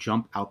 they will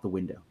jump out the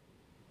window.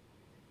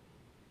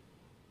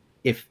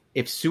 If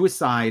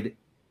suicide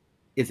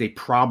is a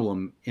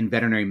problem in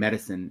veterinary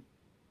medicine,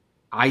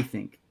 I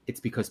think it's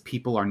because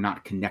people are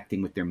not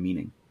connecting with their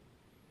meaning.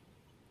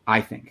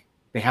 I think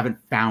they haven't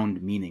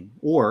found meaning,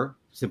 or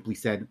simply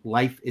said,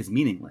 life is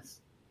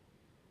meaningless.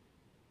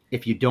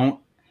 If you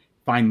don't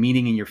find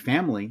meaning in your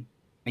family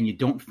and you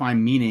don't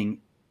find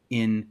meaning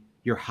in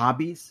your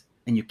hobbies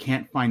and you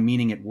can't find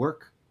meaning at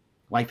work,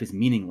 life is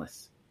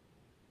meaningless.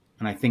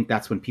 And I think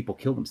that's when people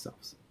kill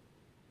themselves.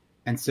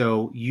 And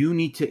so you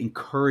need to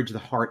encourage the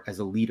heart as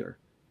a leader.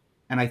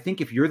 And I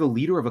think if you're the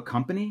leader of a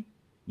company,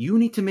 you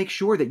need to make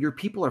sure that your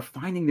people are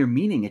finding their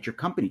meaning at your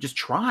company. Just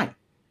try.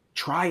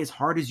 Try as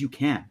hard as you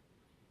can.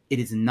 It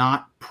is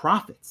not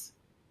profits.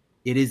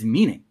 It is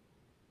meaning.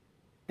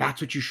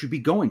 That's what you should be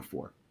going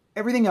for.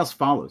 Everything else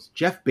follows.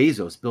 Jeff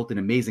Bezos built an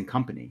amazing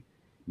company,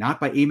 not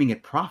by aiming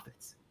at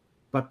profits,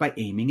 but by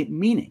aiming at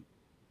meaning.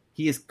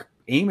 His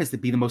aim is to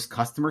be the most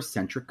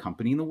customer-centric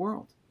company in the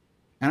world.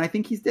 And I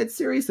think he's dead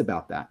serious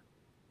about that.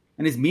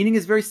 And his meaning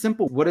is very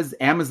simple. What does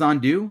Amazon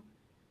do?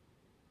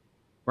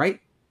 Right?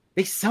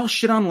 They sell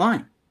shit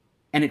online,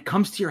 and it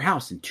comes to your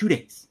house in 2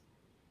 days.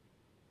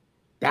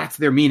 That's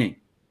their meaning.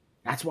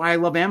 That's why I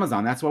love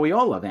Amazon. That's why we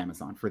all love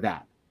Amazon, for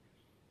that.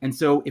 And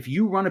so if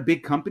you run a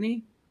big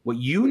company, what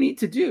you need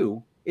to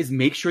do is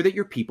make sure that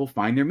your people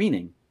find their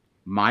meaning.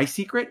 My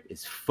secret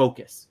is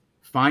focus.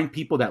 Find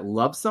people that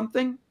love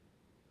something,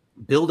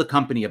 build a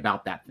company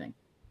about that thing.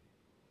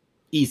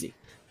 Easy.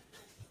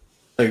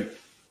 So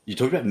you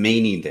talked about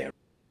meaning there,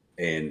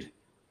 and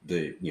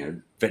the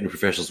veterinary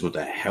professionals want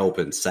to help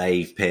and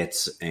save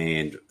pets,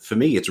 and for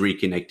me it's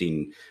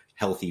reconnecting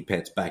healthy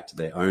pets back to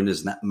their owners,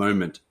 and that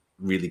moment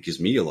really gives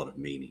me a lot of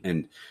meaning.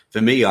 And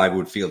for me, I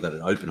would feel that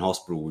an open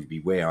hospital would be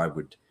where I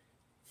would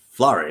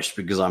flourish,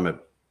 because I'm a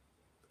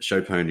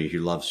show pony who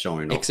loves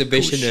showing off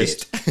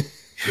exhibitionist. Cool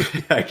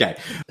shit. Okay,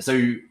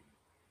 so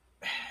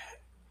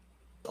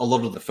a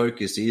lot of the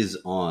focus is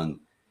on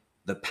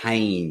the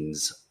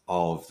pains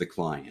of the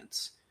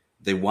clients,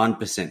 the 1%,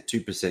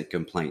 2%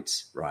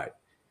 complaints, right?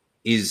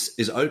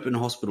 Is open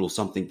hospital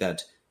something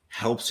that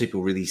helps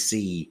people really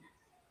see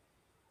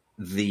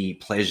the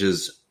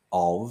pleasures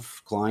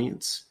of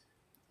clients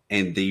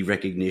and the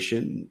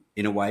recognition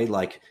in a way?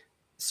 Like,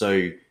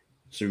 so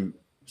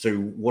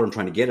what I'm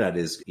trying to get at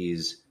is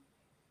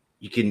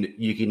you can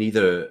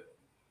either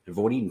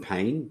avoiding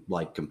pain,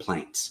 like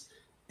complaints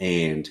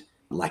and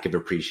lack of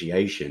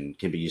appreciation,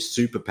 can be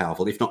super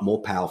powerful, if not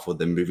more powerful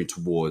than moving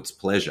towards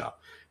pleasure,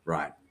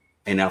 right?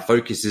 And our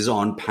focus is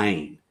on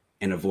pain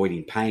and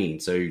avoiding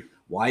pain. So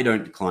why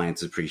don't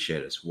clients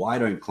appreciate us? Why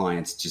don't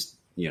clients just,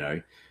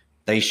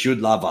 they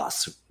should love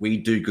us. We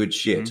do good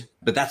shit. Mm-hmm.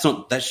 But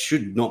that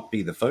should not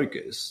be the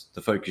focus.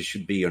 The focus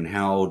should be on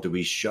how do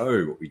we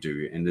show what we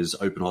do. And is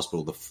open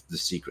hospital the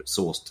secret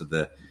sauce to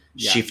the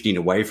shifting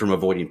away from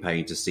avoiding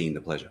pain to seeing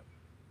the pleasure?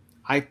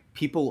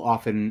 People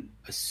often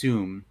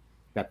assume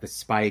that the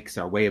spikes,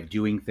 our way of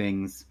doing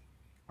things,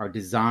 are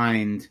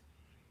designed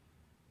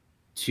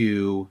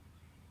to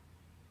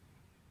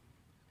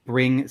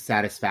bring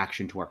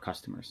satisfaction to our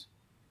customers.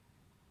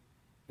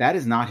 That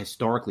is not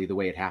historically the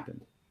way it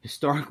happened.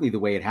 Historically, the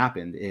way it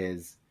happened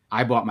is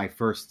I bought my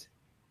first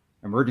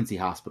emergency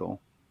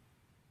hospital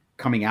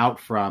coming out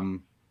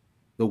from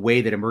the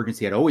way that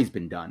emergency had always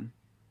been done.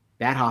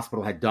 That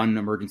hospital had done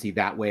emergency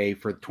that way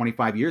for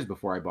 25 years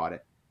before I bought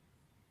it.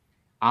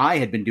 I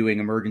had been doing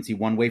emergency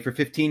one way for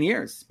 15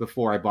 years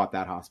before I bought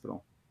that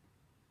hospital.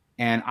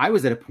 And I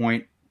was at a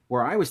point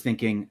where I was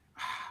thinking,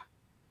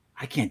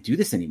 I can't do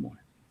this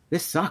anymore.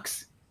 This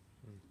sucks.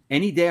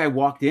 Any day I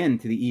walked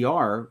into the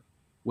ER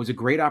was a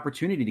great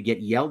opportunity to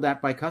get yelled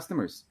at by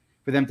customers,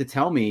 for them to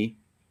tell me,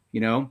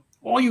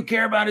 all you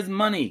care about is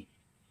money.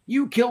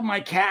 You killed my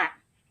cat,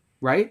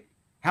 right?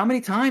 How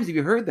many times have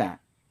you heard that?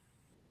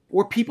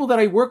 Or people that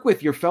I work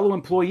with, your fellow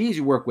employees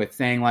you work with,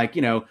 saying like,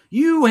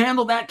 you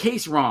handled that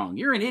case wrong.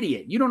 You're an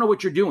idiot. You don't know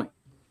what you're doing.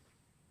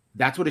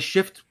 That's what a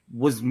shift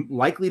was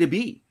likely to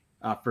be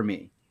for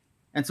me.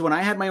 And so when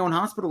I had my own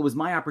hospital, it was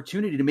my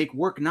opportunity to make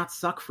work not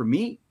suck for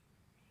me.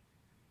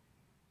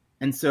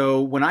 And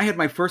so when I had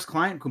my first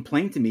client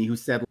complain to me who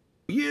said,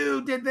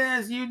 you did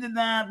this, you did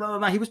that, blah, blah,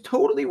 blah, he was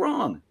totally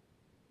wrong.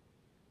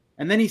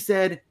 And then he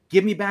said,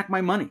 give me back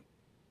my money.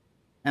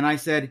 And I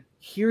said,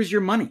 here's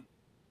your money.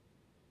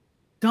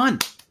 Done.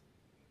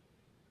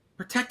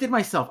 Protected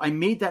myself. I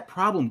made that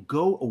problem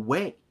go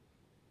away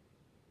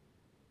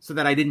so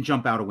that I didn't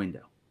jump out a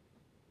window.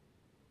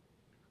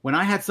 When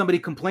I had somebody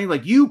complain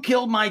like, you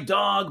killed my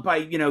dog by,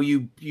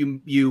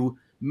 you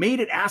made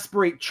it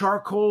aspirate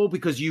charcoal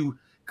because you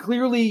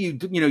clearly,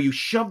 you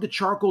shoved the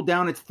charcoal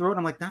down its throat.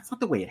 I'm like, that's not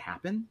the way it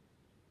happened.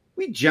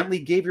 We gently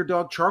gave your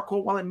dog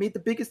charcoal while it made the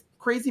biggest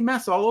crazy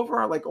mess all over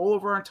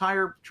our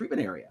entire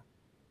treatment area.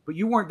 But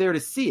you weren't there to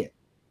see it.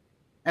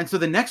 And so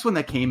the next one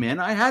that came in,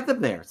 I had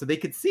them there so they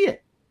could see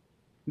it.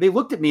 They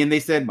looked at me and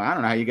they said, well, I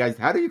don't know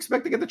how do you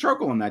expect to get the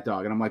charcoal on that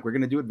dog? And I'm like, we're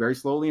going to do it very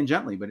slowly and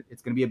gently, but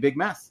it's going to be a big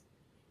mess.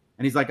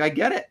 And he's like, I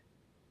get it.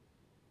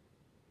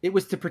 It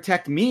was to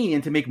protect me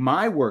and to make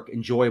my work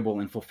enjoyable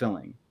and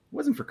fulfilling. It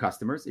wasn't for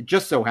customers. It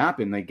just so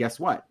happened, like, guess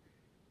what,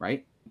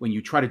 right? When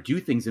you try to do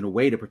things in a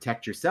way to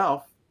protect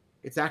yourself,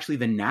 it's actually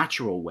the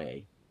natural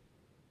way.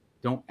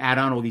 Don't add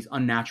on all these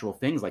unnatural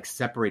things like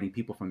separating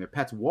people from their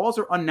pets. Walls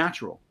are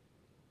unnatural.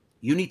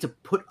 You need to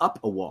put up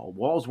a wall.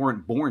 Walls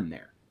weren't born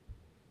there.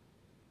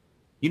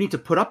 You need to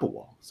put up a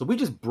wall. So we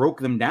just broke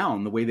them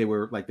down the way they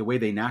were, like the way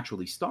they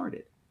naturally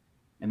started.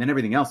 And then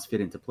everything else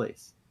fit into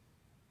place.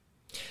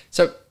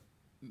 So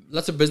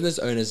lots of business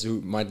owners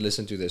who might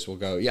listen to this will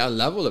go, yeah, I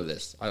love all of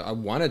this. I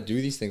want to do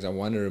these things. I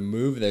want to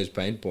remove those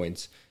pain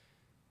points.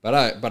 But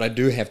I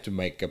do have to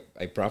make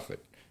a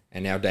profit.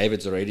 And now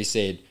David's already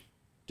said,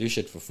 do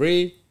shit for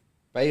free,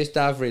 pay your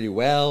staff really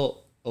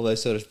well, all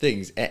those sort of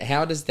things.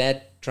 How does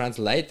that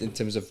translate in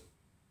terms of,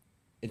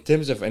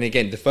 and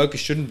again, the focus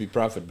shouldn't be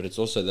profit, but it's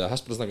also the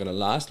hospital's not going to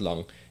last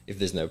long if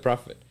there's no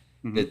profit.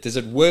 Mm-hmm. Does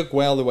it work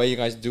well the way you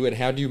guys do it?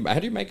 How do you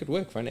make it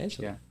work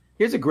financially? Yeah.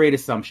 Here's a great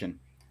assumption.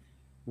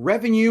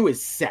 Revenue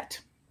is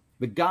set.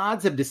 The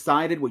gods have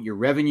decided what your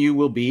revenue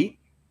will be.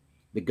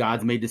 The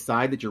gods may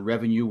decide that your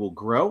revenue will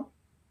grow.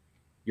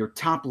 Your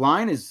top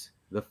line is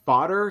the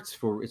fodder.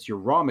 It's your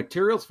raw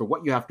materials for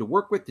what you have to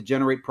work with to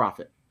generate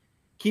profit.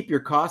 Keep your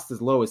costs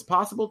as low as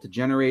possible to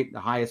generate the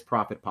highest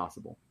profit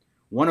possible.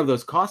 One of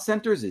those cost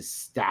centers is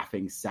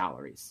staffing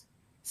salaries,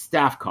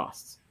 staff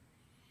costs.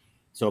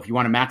 So if you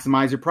want to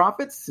maximize your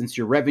profits, since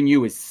your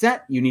revenue is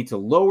set, you need to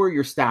lower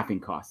your staffing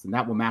costs, and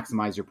that will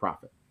maximize your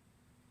profit.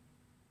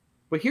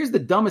 But here's the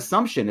dumb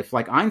assumption. If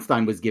like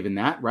Einstein was given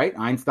that, right?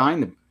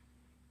 Einstein, the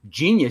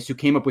genius who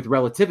came up with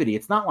relativity,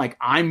 it's not like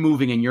I'm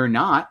moving and you're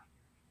not,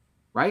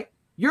 right?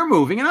 You're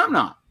moving and I'm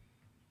not.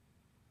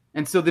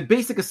 And so the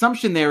basic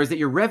assumption there is that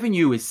your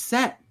revenue is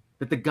set,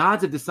 that the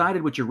gods have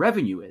decided what your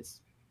revenue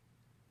is.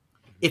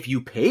 If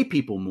you pay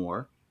people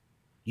more,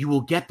 you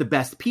will get the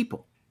best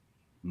people.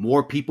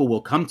 More people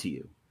will come to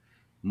you.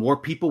 More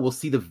people will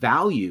see the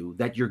value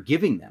that you're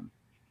giving them.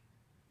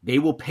 They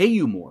will pay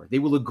you more. They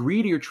will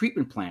agree to your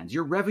treatment plans.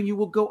 Your revenue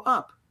will go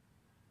up.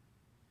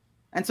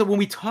 And so when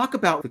we talk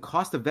about the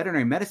cost of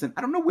veterinary medicine,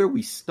 I don't know where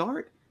we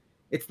start.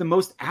 It's the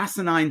most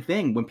asinine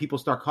thing when people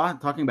start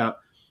talking about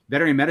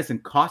veterinary medicine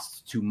costs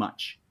too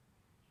much.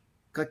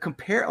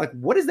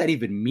 What does that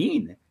even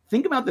mean?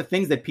 Think about the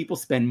things that people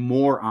spend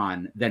more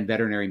on than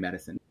veterinary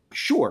medicine.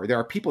 Sure, there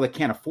are people that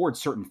can't afford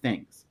certain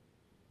things.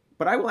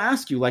 But I will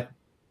ask you,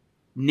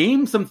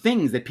 name some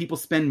things that people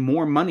spend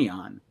more money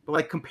on.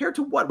 But compared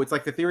to what? It's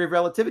like the theory of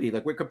relativity.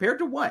 We're compared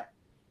to what?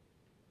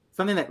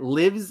 Something that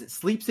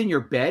sleeps in your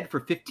bed for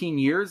 15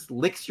 years,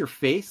 licks your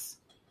face,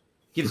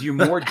 gives you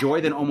more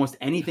joy than almost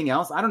anything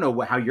else. I don't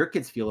know how your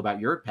kids feel about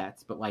your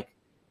pets, but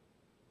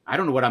I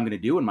don't know what I'm going to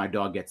do when my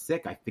dog gets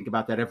sick. I think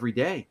about that every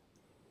day.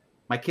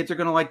 My kids are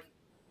going to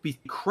be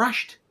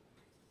crushed.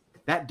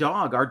 That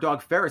dog, our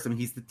dog Ferris,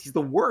 he's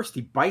the worst.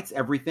 He bites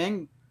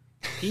everything.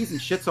 Pees and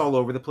shits all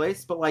over the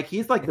place, but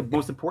he's the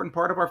most important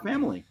part of our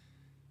family.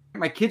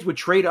 My kids would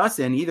trade us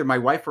in, either my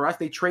wife or us,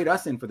 they trade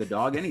us in for the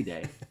dog any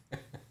day.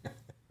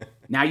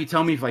 Now you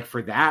tell me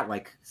for that,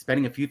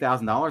 spending a few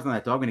 $1,000s on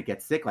that dog when it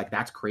gets sick,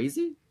 that's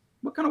crazy?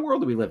 What kind of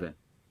world do we live in?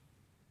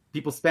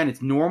 People spend,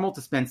 it's normal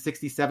to spend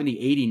 $60,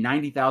 $70,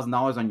 $80,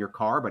 $90,000 on your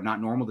car, but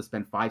not normal to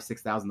spend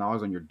 $5,000,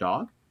 $6,000 on your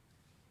dog.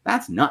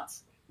 That's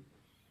nuts.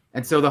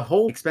 And so the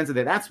whole expense of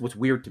that's what's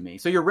weird to me.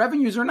 So your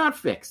revenues are not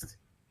fixed.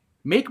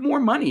 Make more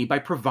money by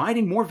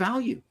providing more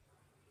value.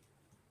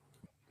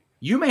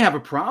 You may have a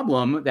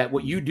problem that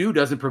what you do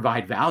doesn't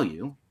provide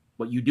value.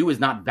 What you do is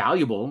not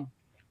valuable.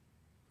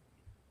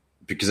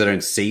 Because they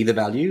don't see the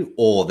value,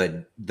 or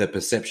that the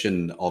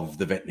perception of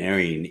the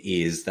veterinarian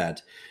is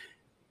that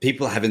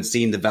people haven't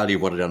seen the value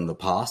of what I've done in the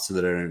past, so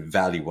they don't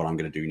value what I'm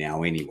going to do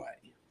now anyway.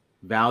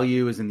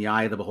 Value is in the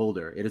eye of the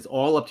beholder. It is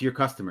all up to your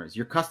customers.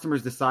 Your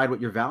customers decide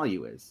what your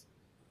value is.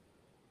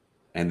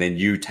 And then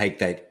you take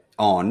that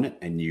on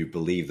and you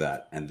believe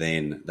that. And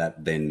then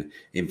that then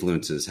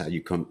influences how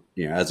you come,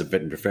 as a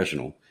veterinary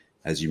professional,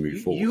 as you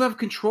move forward. You have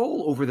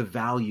control over the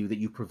value that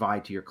you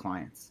provide to your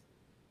clients.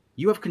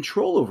 You have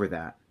control over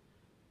that.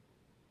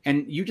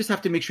 And you just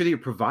have to make sure that you're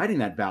providing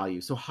that value.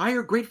 So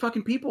hire great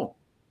fucking people.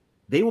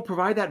 They will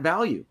provide that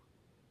value.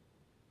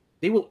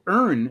 They will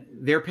earn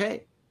their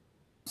pay.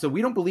 So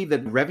we don't believe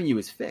that revenue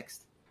is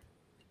fixed.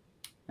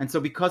 And so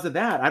because of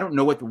that, I don't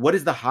know what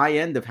is the high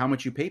end of how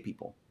much you pay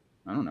people.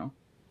 I don't know.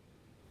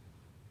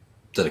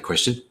 Is that a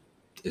question?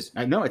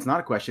 No, it's not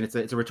a question.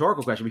 It's a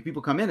rhetorical question. When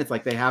people come in, it's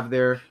like they have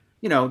their,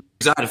 I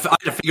had a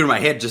figure in my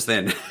head just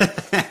then.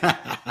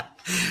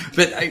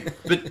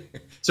 but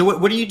so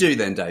what do you do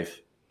then,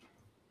 Dave?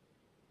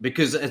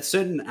 Because at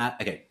certain,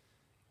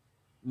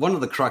 one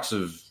of the crux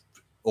of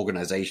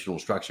organizational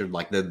structure,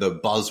 like the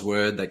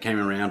buzzword that came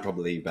around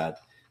probably about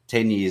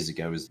 10 years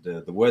ago, is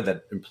the word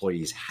that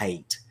employees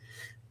hate.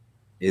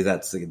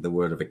 That's the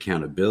word of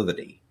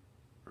accountability,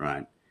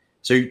 right?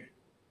 So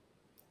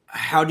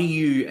how do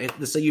you,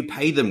 let's say you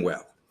pay them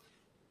well,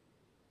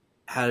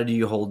 how do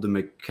you hold them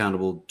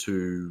accountable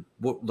to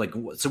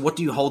so what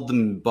do you hold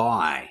them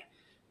by?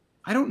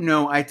 I don't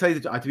know. I tell you,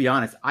 to be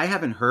honest, I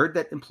haven't heard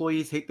that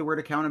employees hate the word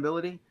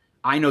accountability.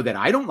 I know that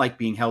I don't like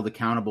being held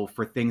accountable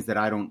for things that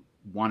I don't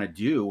want to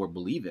do or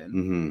believe in.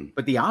 Mm-hmm.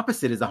 But the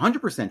opposite is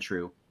 100%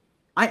 true.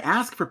 I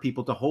ask for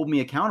people to hold me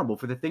accountable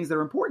for the things that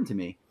are important to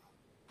me.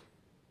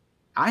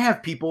 I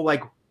have people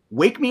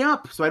wake me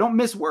up so I don't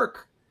miss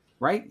work,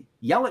 right?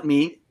 Yell at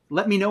me,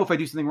 let me know if I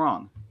do something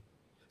wrong.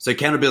 So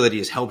accountability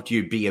has helped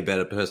you be a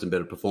better person,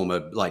 better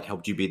performer,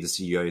 helped you be the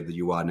CEO that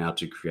you are now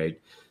to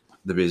create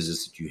the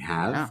business that you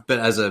have. Yeah. But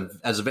as a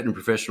veterinary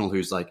professional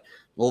who's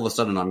all of a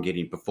sudden I'm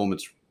getting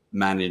performance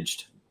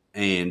managed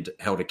and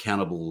held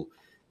accountable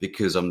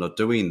because I'm not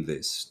doing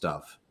this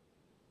stuff.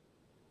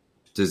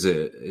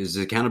 Is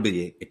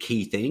accountability a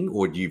key thing,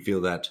 or do you feel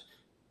that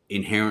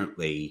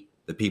inherently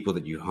the people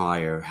that you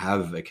hire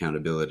have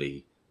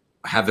accountability,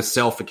 have a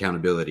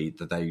self-accountability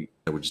that they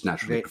would just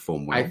naturally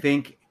perform well? I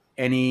think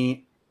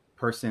any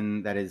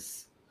person that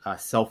is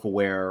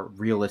self-aware,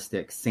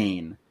 realistic,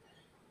 sane,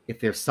 if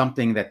there's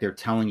something that they're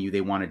telling you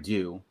they want to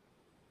do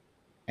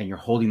and you're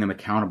holding them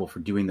accountable for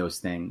doing those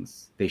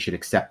things, they should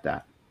accept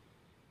that.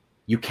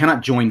 You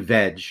cannot join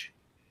veg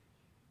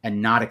and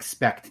not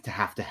expect to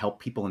have to help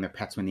people and their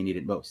pets when they need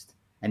it most.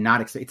 And not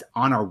expect, it's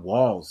on our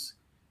walls.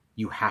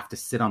 You have to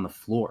sit on the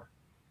floor.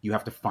 You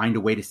have to find a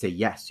way to say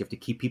yes. You have to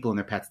keep people and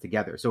their pets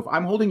together. So if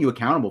I'm holding you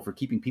accountable for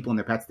keeping people and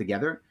their pets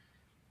together,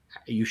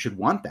 you should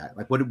want that.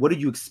 What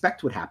did you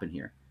expect would happen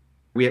here?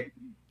 We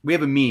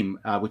have a meme,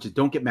 which is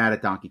don't get mad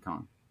at Donkey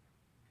Kong.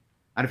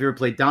 I don't know if you ever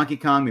played Donkey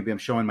Kong. Maybe I'm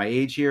showing my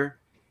age here,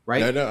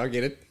 right? No, I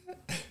get it.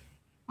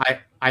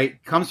 I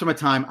comes from a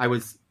time I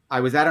was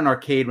at an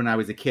arcade when I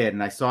was a kid,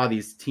 and I saw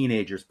these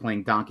teenagers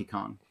playing Donkey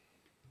Kong.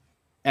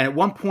 And at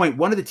one point,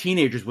 one of the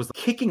teenagers was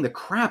kicking the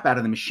crap out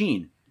of the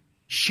machine,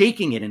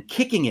 shaking it and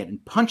kicking it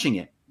and punching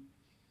it,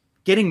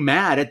 getting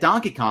mad at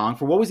Donkey Kong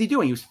for what was he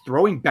doing? He was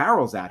throwing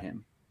barrels at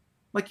him.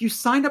 You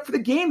signed up for the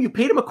game. You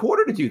paid him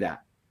 $0.25 to do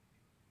that.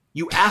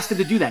 You asked him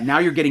to do that. Now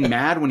you're getting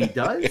mad when he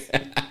does?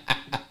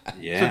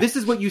 Yeah. So this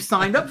is what you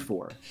signed up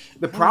for.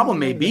 The problem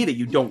may be that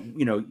you don't,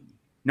 you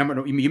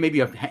maybe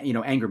have,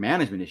 anger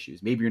management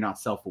issues. Maybe you're not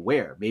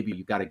self-aware. Maybe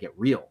you got to get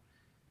real.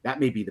 That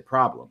may be the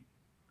problem.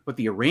 But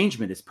the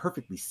arrangement is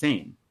perfectly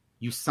sane.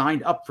 You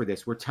signed up for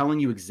this. We're telling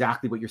you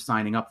exactly what you're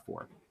signing up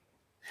for.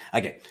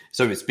 Okay.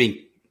 So it's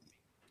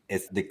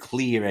the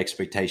clear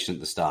expectation at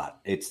the start.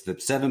 It's the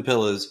 7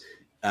 pillars.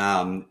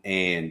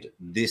 And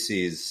this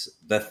is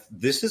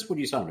what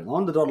you signed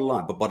on the dotted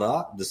line.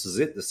 But this is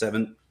it. The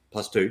 7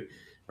 plus 2,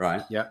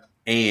 right? Yeah.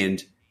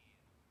 And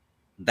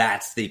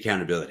that's the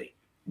accountability.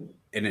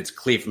 And it's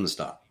clear from the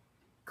start.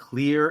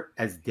 Clear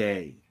as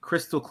day.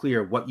 Crystal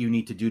clear what you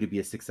need to do to be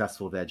a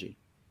successful veggie.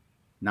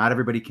 Not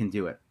everybody can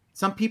do it.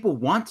 Some people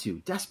want to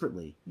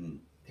desperately.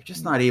 They're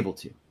just not able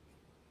to.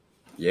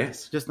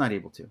 Yes. Just not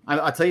able to.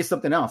 I'll tell you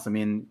something else. I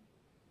mean,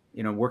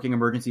 working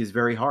emergency is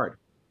very hard.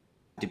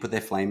 Do you put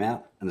their flame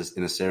out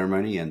in a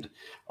ceremony and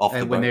off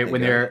the when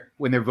boat?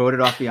 When they're voted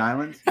off the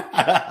island?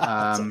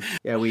 I'm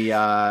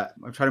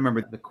trying to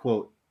remember the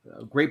quote.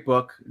 Great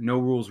book, No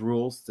Rules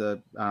Rules.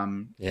 The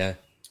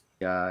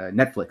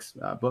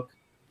Netflix book.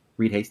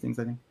 Reed Hastings,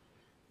 I think.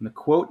 And the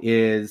quote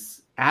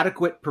is,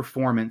 "Adequate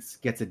performance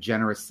gets a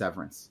generous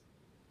severance."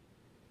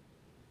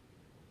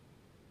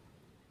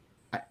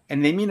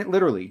 And they mean it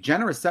literally.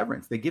 Generous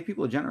severance. They give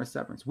people a generous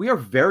severance. We are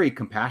very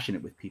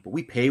compassionate with people.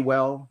 We pay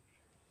well.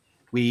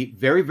 We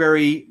very,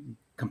 very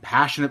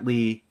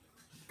compassionately,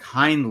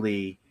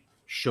 kindly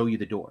show you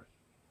the door.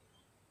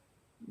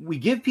 We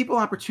give people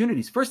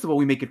opportunities. First of all,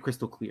 we make it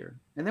crystal clear.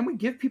 And then we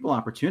give people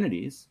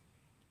opportunities.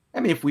 I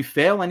mean, if we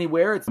fail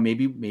anywhere, it's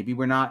maybe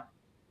we're not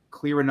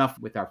clear enough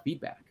with our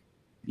feedback.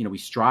 We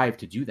strive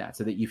to do that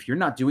so that if you're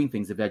not doing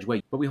things the veg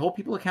way, but we hold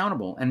people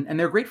accountable and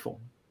they're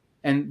grateful.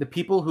 And the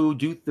people who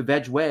do the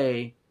veg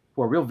way,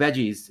 who are real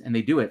veggies and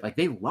they do it, like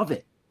they love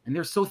it. And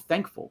they're so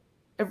thankful.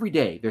 Every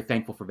day they're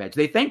thankful for veg.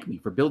 They thank me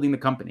for building the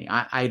company.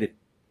 I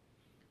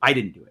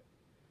didn't do it.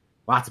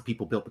 Lots of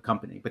people built the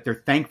company, but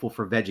they're thankful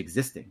for veg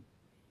existing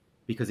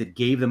because it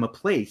gave them a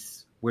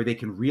place where they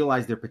can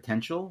realize their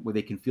potential, where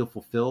they can feel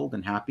fulfilled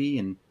and happy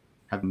and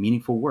have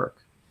meaningful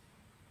work.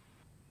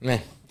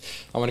 Man,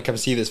 I want to come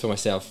see this for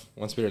myself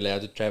once we're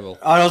allowed to travel.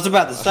 I was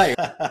about to say.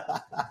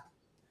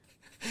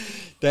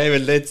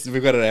 David,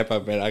 we've got to wrap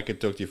up, man. I could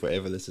talk to you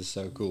forever. This is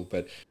so cool.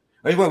 But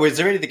wait, was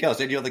there anything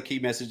else? Any other key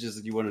messages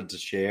that you wanted to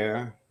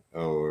share?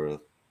 Or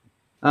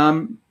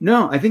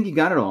no, I think you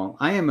got it all.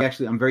 I'm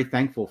very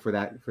thankful for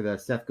the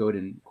Seth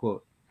Godin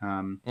quote.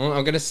 I'm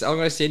gonna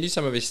send you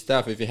some of his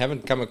stuff. If you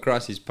haven't come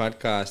across his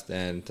podcast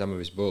and some of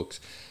his books,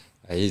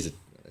 he's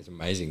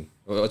amazing.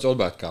 Well, it's all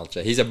about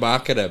culture. He's a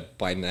marketer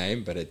by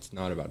name, but it's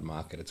not about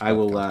market. It's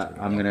about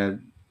culture. I'm gonna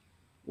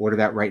order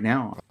that right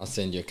now. I'll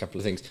send you a couple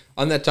of things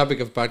on that topic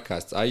of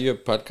podcasts. Are you a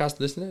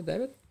podcast listener,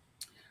 David?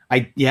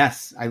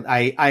 Yes.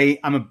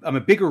 I'm a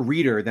bigger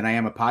reader than I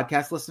am a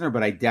podcast listener,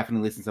 but I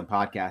definitely listen to some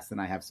podcasts and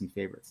I have some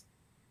favorites.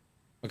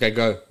 Okay,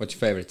 go. What's your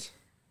favorites?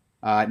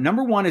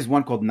 Number one is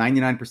one called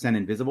 99%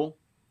 Invisible,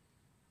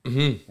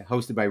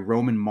 hosted by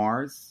Roman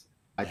Mars.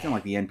 It's kind of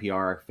like the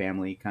NPR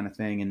family kind of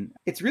thing. And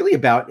it's really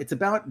about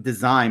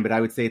design, but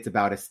I would say it's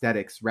about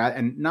aesthetics,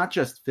 and not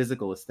just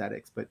physical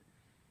aesthetics, but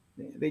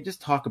they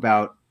just talk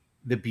about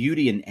the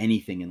beauty in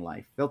anything in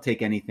life. They'll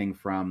take anything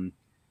from,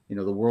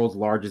 the world's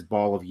largest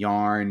ball of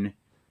yarn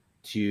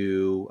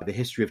to the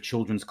history of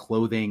children's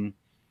clothing,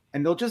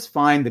 and they'll just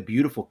find the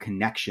beautiful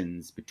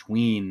connections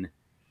between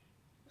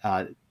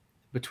all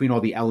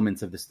the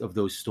elements of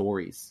those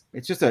stories.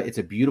 It's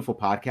a beautiful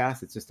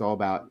podcast. It's just all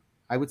about,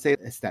 I would say,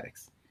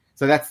 aesthetics.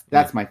 So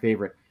that's my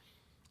favorite.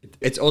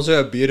 It's also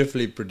a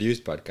beautifully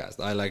produced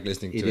podcast. I like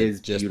listening to it. It is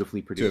just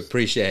beautifully produced. To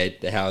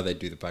appreciate how they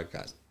do the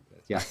podcast.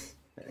 Yeah,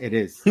 it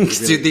is. It's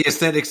the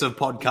aesthetics of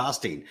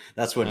podcasting.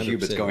 That's what 100%.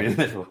 Hubert's going in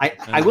there for.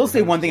 I will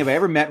say one thing. If I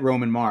ever met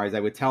Roman Mars, I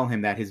would tell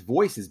him that his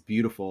voice is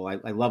beautiful.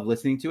 I love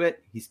listening to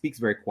it. He speaks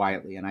very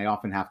quietly, and I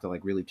often have to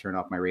really turn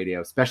off my radio,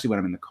 especially when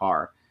I'm in the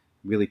car.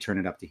 Really turn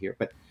it up to hear.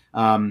 But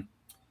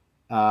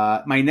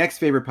my next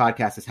favorite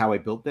podcast is How I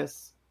Built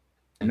This,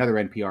 another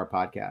NPR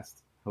podcast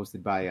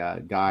hosted by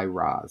Guy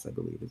Raz, I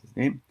believe is his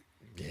name.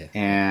 Yeah.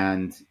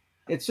 And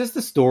it's just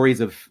the stories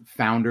of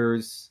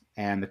founders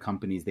and the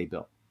companies they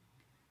built.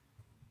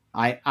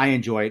 I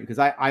enjoy it because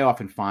I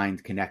often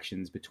find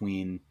connections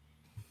between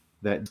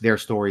their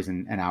stories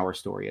and our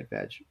story at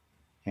Veg.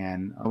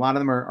 And a lot of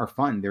them are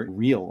fun. They're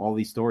real. All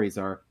these stories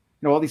are,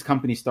 all these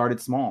companies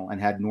started small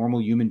and had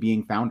normal human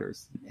being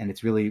founders. And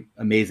it's really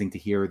amazing to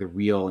hear the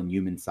real and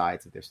human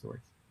sides of their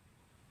stories.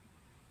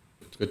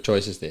 Good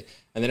choices there.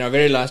 And then our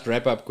very last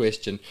wrap-up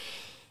question.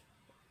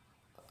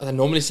 I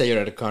normally say you're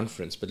at a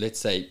conference, but let's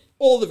say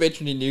all the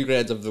veterinary new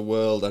grads of the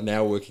world are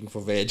now working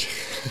for Veg.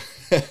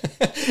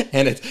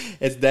 And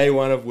it's day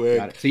one of work.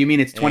 Got it. So you mean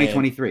it's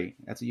 2023?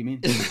 That's what you mean?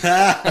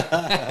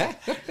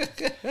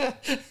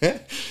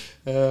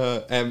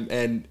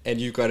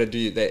 And you've got to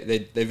do they're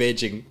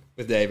vegging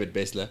with David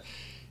Bessler.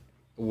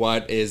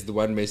 What is the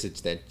one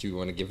message that you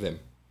want to give them?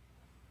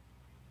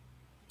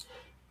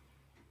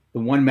 The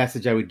one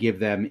message I would give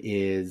them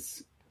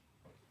is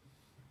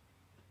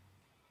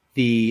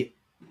the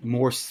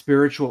more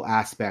spiritual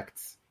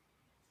aspects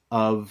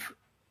of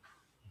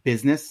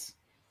business,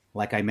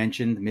 like I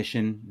mentioned,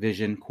 mission,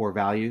 vision, core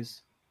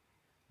values.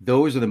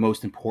 Those are the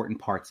most important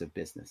parts of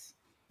business.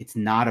 It's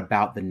not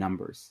about the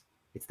numbers.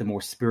 It's the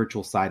more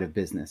spiritual side of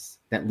business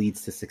that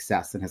leads to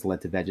success and has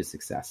led to Veg's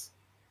success.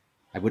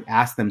 I would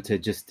ask them to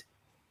just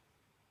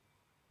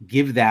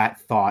give that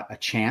thought a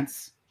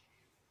chance,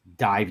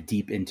 dive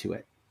deep into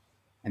it,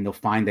 and they'll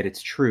find that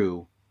it's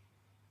true,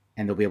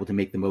 and they'll be able to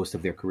make the most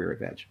of their career at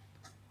Veg.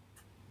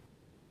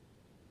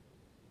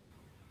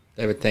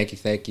 David, thank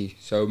you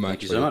so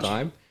much for your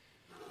time.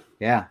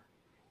 Yeah,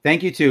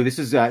 thank you too. This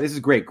is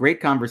great.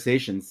 Great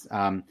conversations.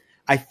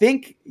 I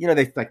think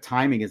they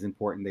timing is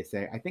important. They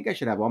say I think I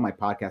should have all my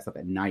podcasts up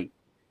at night.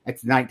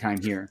 It's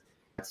nighttime here.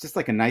 It's just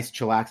like a nice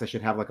chillax. I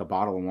should have like a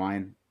bottle of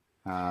wine.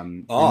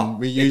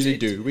 We usually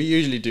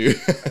do.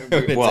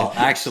 Well,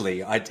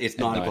 actually, it's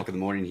 9 o'clock in the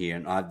morning here,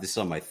 and this is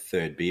on my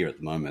third beer at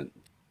the moment.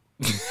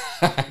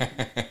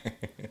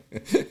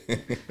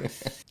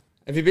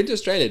 Have you been to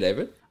Australia,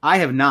 David? I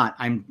have not.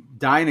 I'm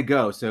dying to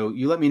go. So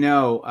you let me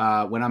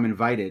know when I'm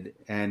invited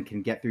and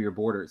can get through your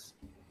borders.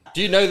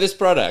 Do you know this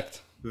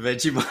product?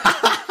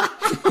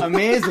 Vegemite.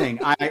 Amazing.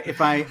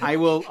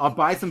 I'll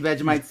buy some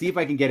Vegemite, see if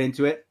I can get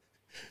into it.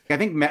 I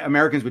think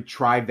Americans would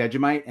try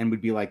Vegemite and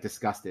would be like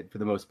disgusted for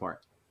the most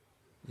part.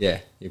 Yeah,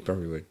 you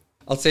probably would.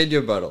 I'll send you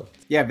a bottle.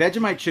 Yeah,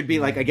 Vegemite should be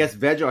like, I guess,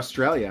 Veg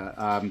Australia.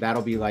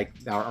 That'll be like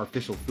our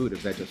official food of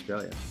Veg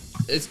Australia.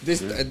 It's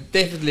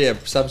definitely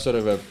some sort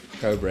of a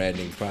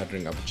co-branding,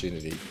 partnering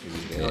opportunity.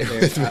 Oh,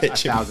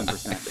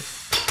 1,000%.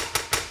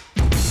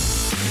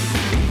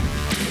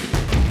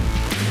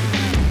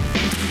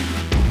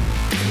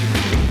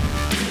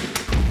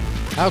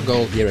 Our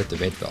goal here at the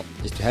Vet Vault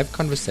is to have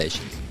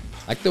conversations,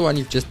 like the one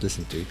you've just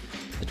listened to,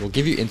 that will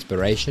give you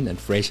inspiration and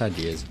fresh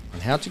ideas on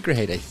how to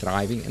create a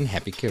thriving and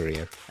happy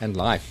career and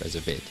life as a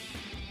vet.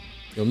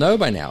 You'll know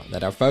by now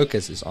that our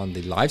focus is on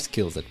the life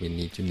skills that we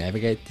need to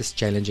navigate this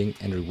challenging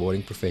and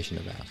rewarding profession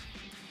of ours.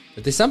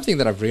 But there's something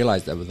that I've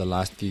realized over the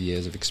last few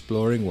years of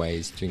exploring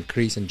ways to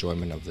increase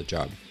enjoyment of the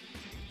job.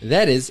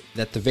 That is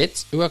that the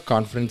vets who are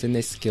confident in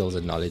their skills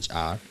and knowledge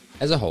are,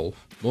 as a whole,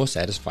 more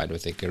satisfied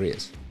with their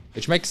careers.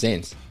 Which makes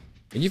sense.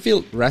 When you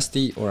feel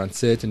rusty or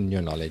uncertain in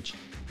your knowledge,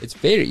 it's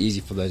very easy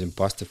for those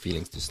imposter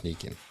feelings to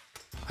sneak in.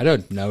 I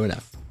don't know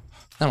enough.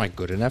 Am I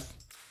good enough?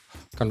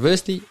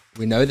 Conversely,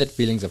 we know that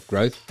feelings of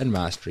growth and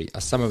mastery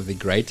are some of the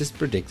greatest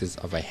predictors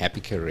of a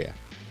happy career,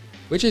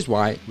 which is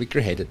why we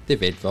created the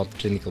Vet Vault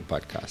Clinical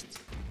Podcasts.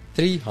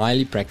 3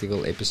 highly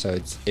practical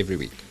episodes every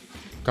week.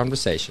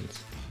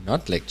 Conversations,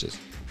 not lectures,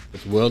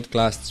 with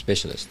world-class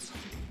specialists.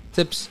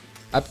 Tips,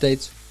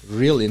 updates,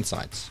 real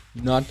insights,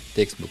 not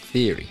textbook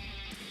theory.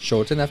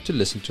 Short enough to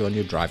listen to on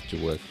your drive to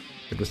work,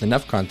 but with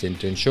enough content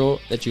to ensure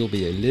that you'll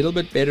be a little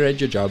bit better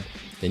at your job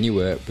than you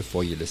were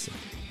before you listened.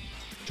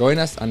 Join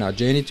us on our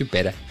journey to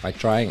better by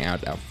trying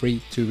out our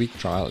free 2-week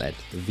trial at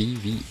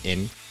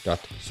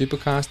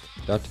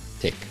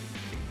vvn.supercast.tech.